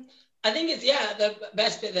 I think it's, the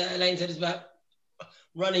best bit that Eline said is about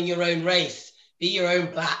running your own race. Be your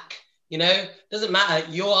own black, you know? Doesn't matter,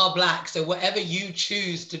 you are black, so whatever you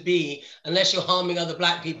choose to be, unless you're harming other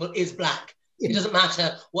black people, is black. It doesn't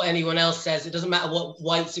matter what anyone else says. It doesn't matter what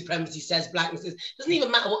white supremacy says blackness is. It doesn't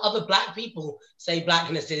even matter what other black people say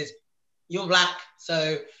blackness is. You're black,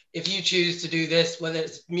 so if you choose to do this, whether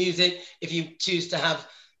it's music, if you choose to have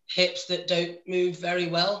hips that don't move very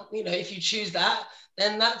well, you know, if you choose that,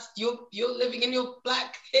 then that's you're living in your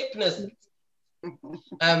black hipness.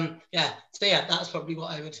 That's probably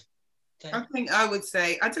what I would say. I think I would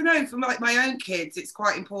say, I don't know, for my own kids, it's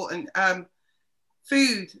quite important.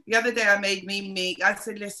 Food. The other day I made meat. I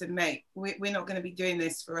said, listen, mate, we're not going to be doing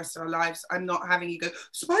this for the rest of our lives. I'm not having you go,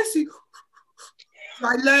 spicy. So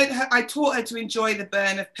I taught her to enjoy the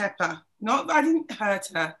burn of pepper. I didn't hurt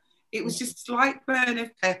her. It was just slight burn of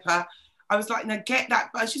pepper. I was like, no, get that.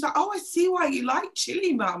 But she's like, oh, I see why you like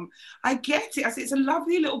chili, Mum. I get it. I said, it's a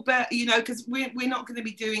lovely little bit, you know, because we're not going to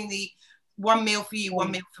be doing the one meal for you, one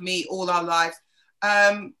meal for me all our lives.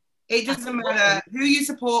 It doesn't matter who you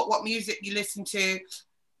support, what music you listen to,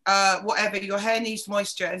 whatever. Your hair needs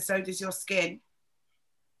moisture and so does your skin.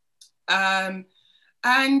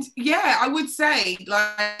 And yeah, I would say,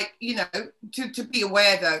 like, you know, to be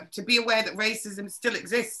aware though, to be aware that racism still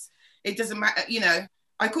exists. It doesn't matter, you know.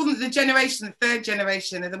 I call them the third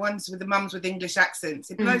generation, are the ones with the mums with English accents.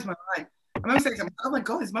 It blows my mind. My mum says, oh my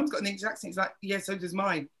God, his mum's got an English accent. He's like, yeah, so does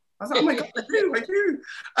mine. I was like, oh my God,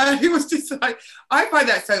 I do. He was just like, I find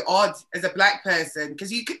that so odd as a black person,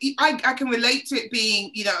 because I can relate to it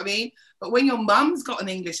being, you know what I mean? But when your mum's got an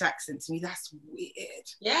English accent, to me, that's weird.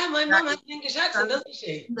 Yeah, my mum has an English accent, doesn't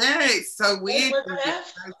she? Yeah, it's so weird. I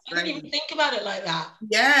didn't even think about it like that.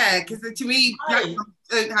 Yeah, because to me, black mums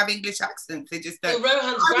don't have English accents. They just don't.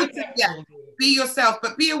 Be yourself,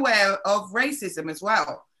 but be aware of racism as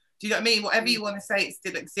well. Do you know what I mean? Whatever you want to say, it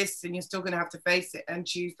still exists and you're still going to have to face it and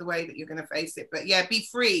choose the way that you're going to face it. But yeah, be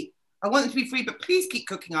free. I want them to be free, but please keep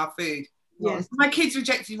cooking our food. Yes. My kids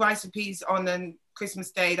rejected rice and peas on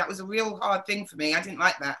Christmas Day. That was a real hard thing for me. I didn't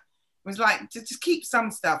like that. It was like, just keep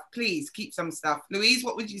some stuff. Please keep some stuff. Louise,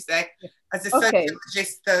 what would you say as a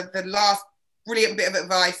sociologist, the last brilliant bit of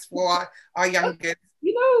advice for our young kids?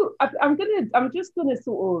 You know, I'm just gonna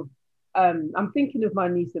sort of, I'm thinking of my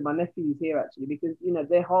niece and my nephews here actually, because, you know,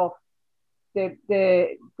 they're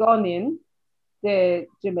Ghanaian, they're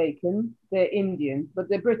Jamaican, they're Indian, but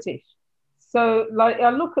they're British. So like, I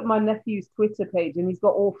look at my nephew's Twitter page and he's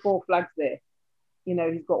got all 4 flags there. You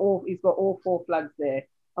know, he's got all 4 flags there.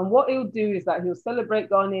 And what he'll do is that he'll celebrate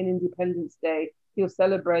Ghanaian Independence Day. He'll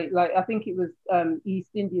celebrate, like, I think it was East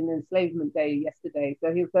Indian Enslavement Day yesterday.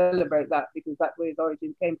 So he'll celebrate that because that's where his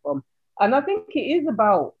origin came from. And I think it is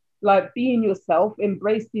about like being yourself,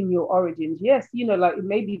 embracing your origins. Yes, you know, like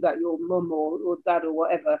maybe that your mum or dad or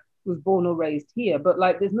whatever was born or raised here, but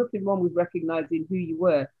like there's nothing wrong with recognizing who you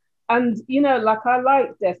were. And, you know, like I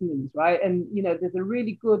like Desmond's, right? And, you know, there's a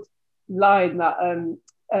really good line that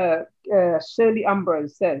Shirley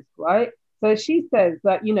Ambrose says, right? So she says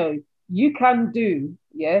that, you know, you can do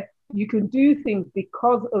things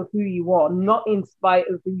because of who you are, not in spite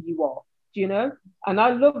of who you are. Do you know? And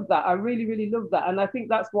I love that. I really, really love that. And I think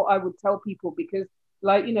that's what I would tell people, because,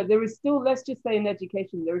 like, you know, there is still, let's just say in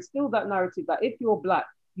education, there is still that narrative that if you're Black,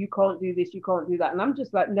 you can't do this, you can't do that. And I'm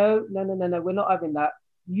just like, no, we're not having that.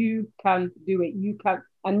 You can do it. You can,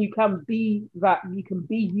 and you can be that. You can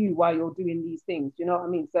be you while you're doing these things. You know what I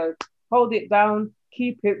mean? So hold it down,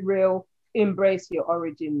 keep it real, embrace your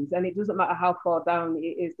origins. And it doesn't matter how far down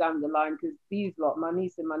it is down the line, because these lot, my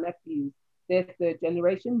niece and my nephews, they're third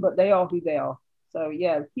generation, but they are who they are. So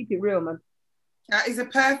yeah, keep it real, man. That is a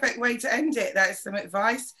perfect way to end it. That is some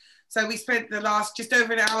advice. So we spent the last just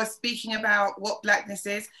over an hour speaking about what blackness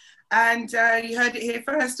is, and you heard it here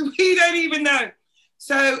first. We don't even know.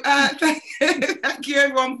 So thank you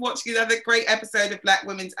everyone for watching another great episode of Black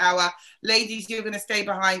Women's Hour. Ladies, you're going to stay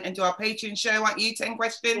behind and do our Patreon show, aren't you? 10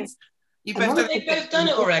 questions. They've both done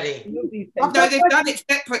it already. No, they've done it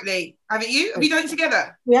separately. Haven't you? Have you done it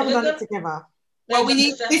together? We haven't done it together. Well, we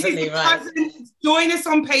need, this is the cousin, join us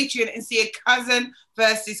on Patreon and see a cousin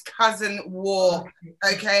versus cousin war,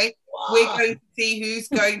 okay? Wow. We're going to see who's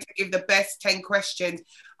going to give the best 10 questions.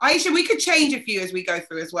 Aisha, we could change a few as we go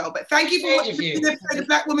through as well, but thank you for watching the episode of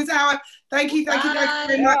Black Women's Hour. Thank you guys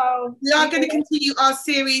very much. We are going to continue our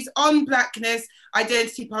series on blackness,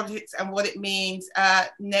 identity politics and what it means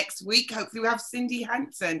next week. Hopefully we'll have Cindy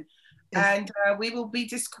Hanson, and we will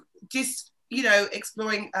be you know,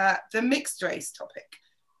 exploring the mixed race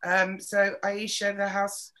topic. So Aisha, the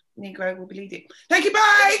House Negro, will be leading. Thank you,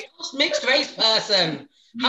 bye! Mixed race person.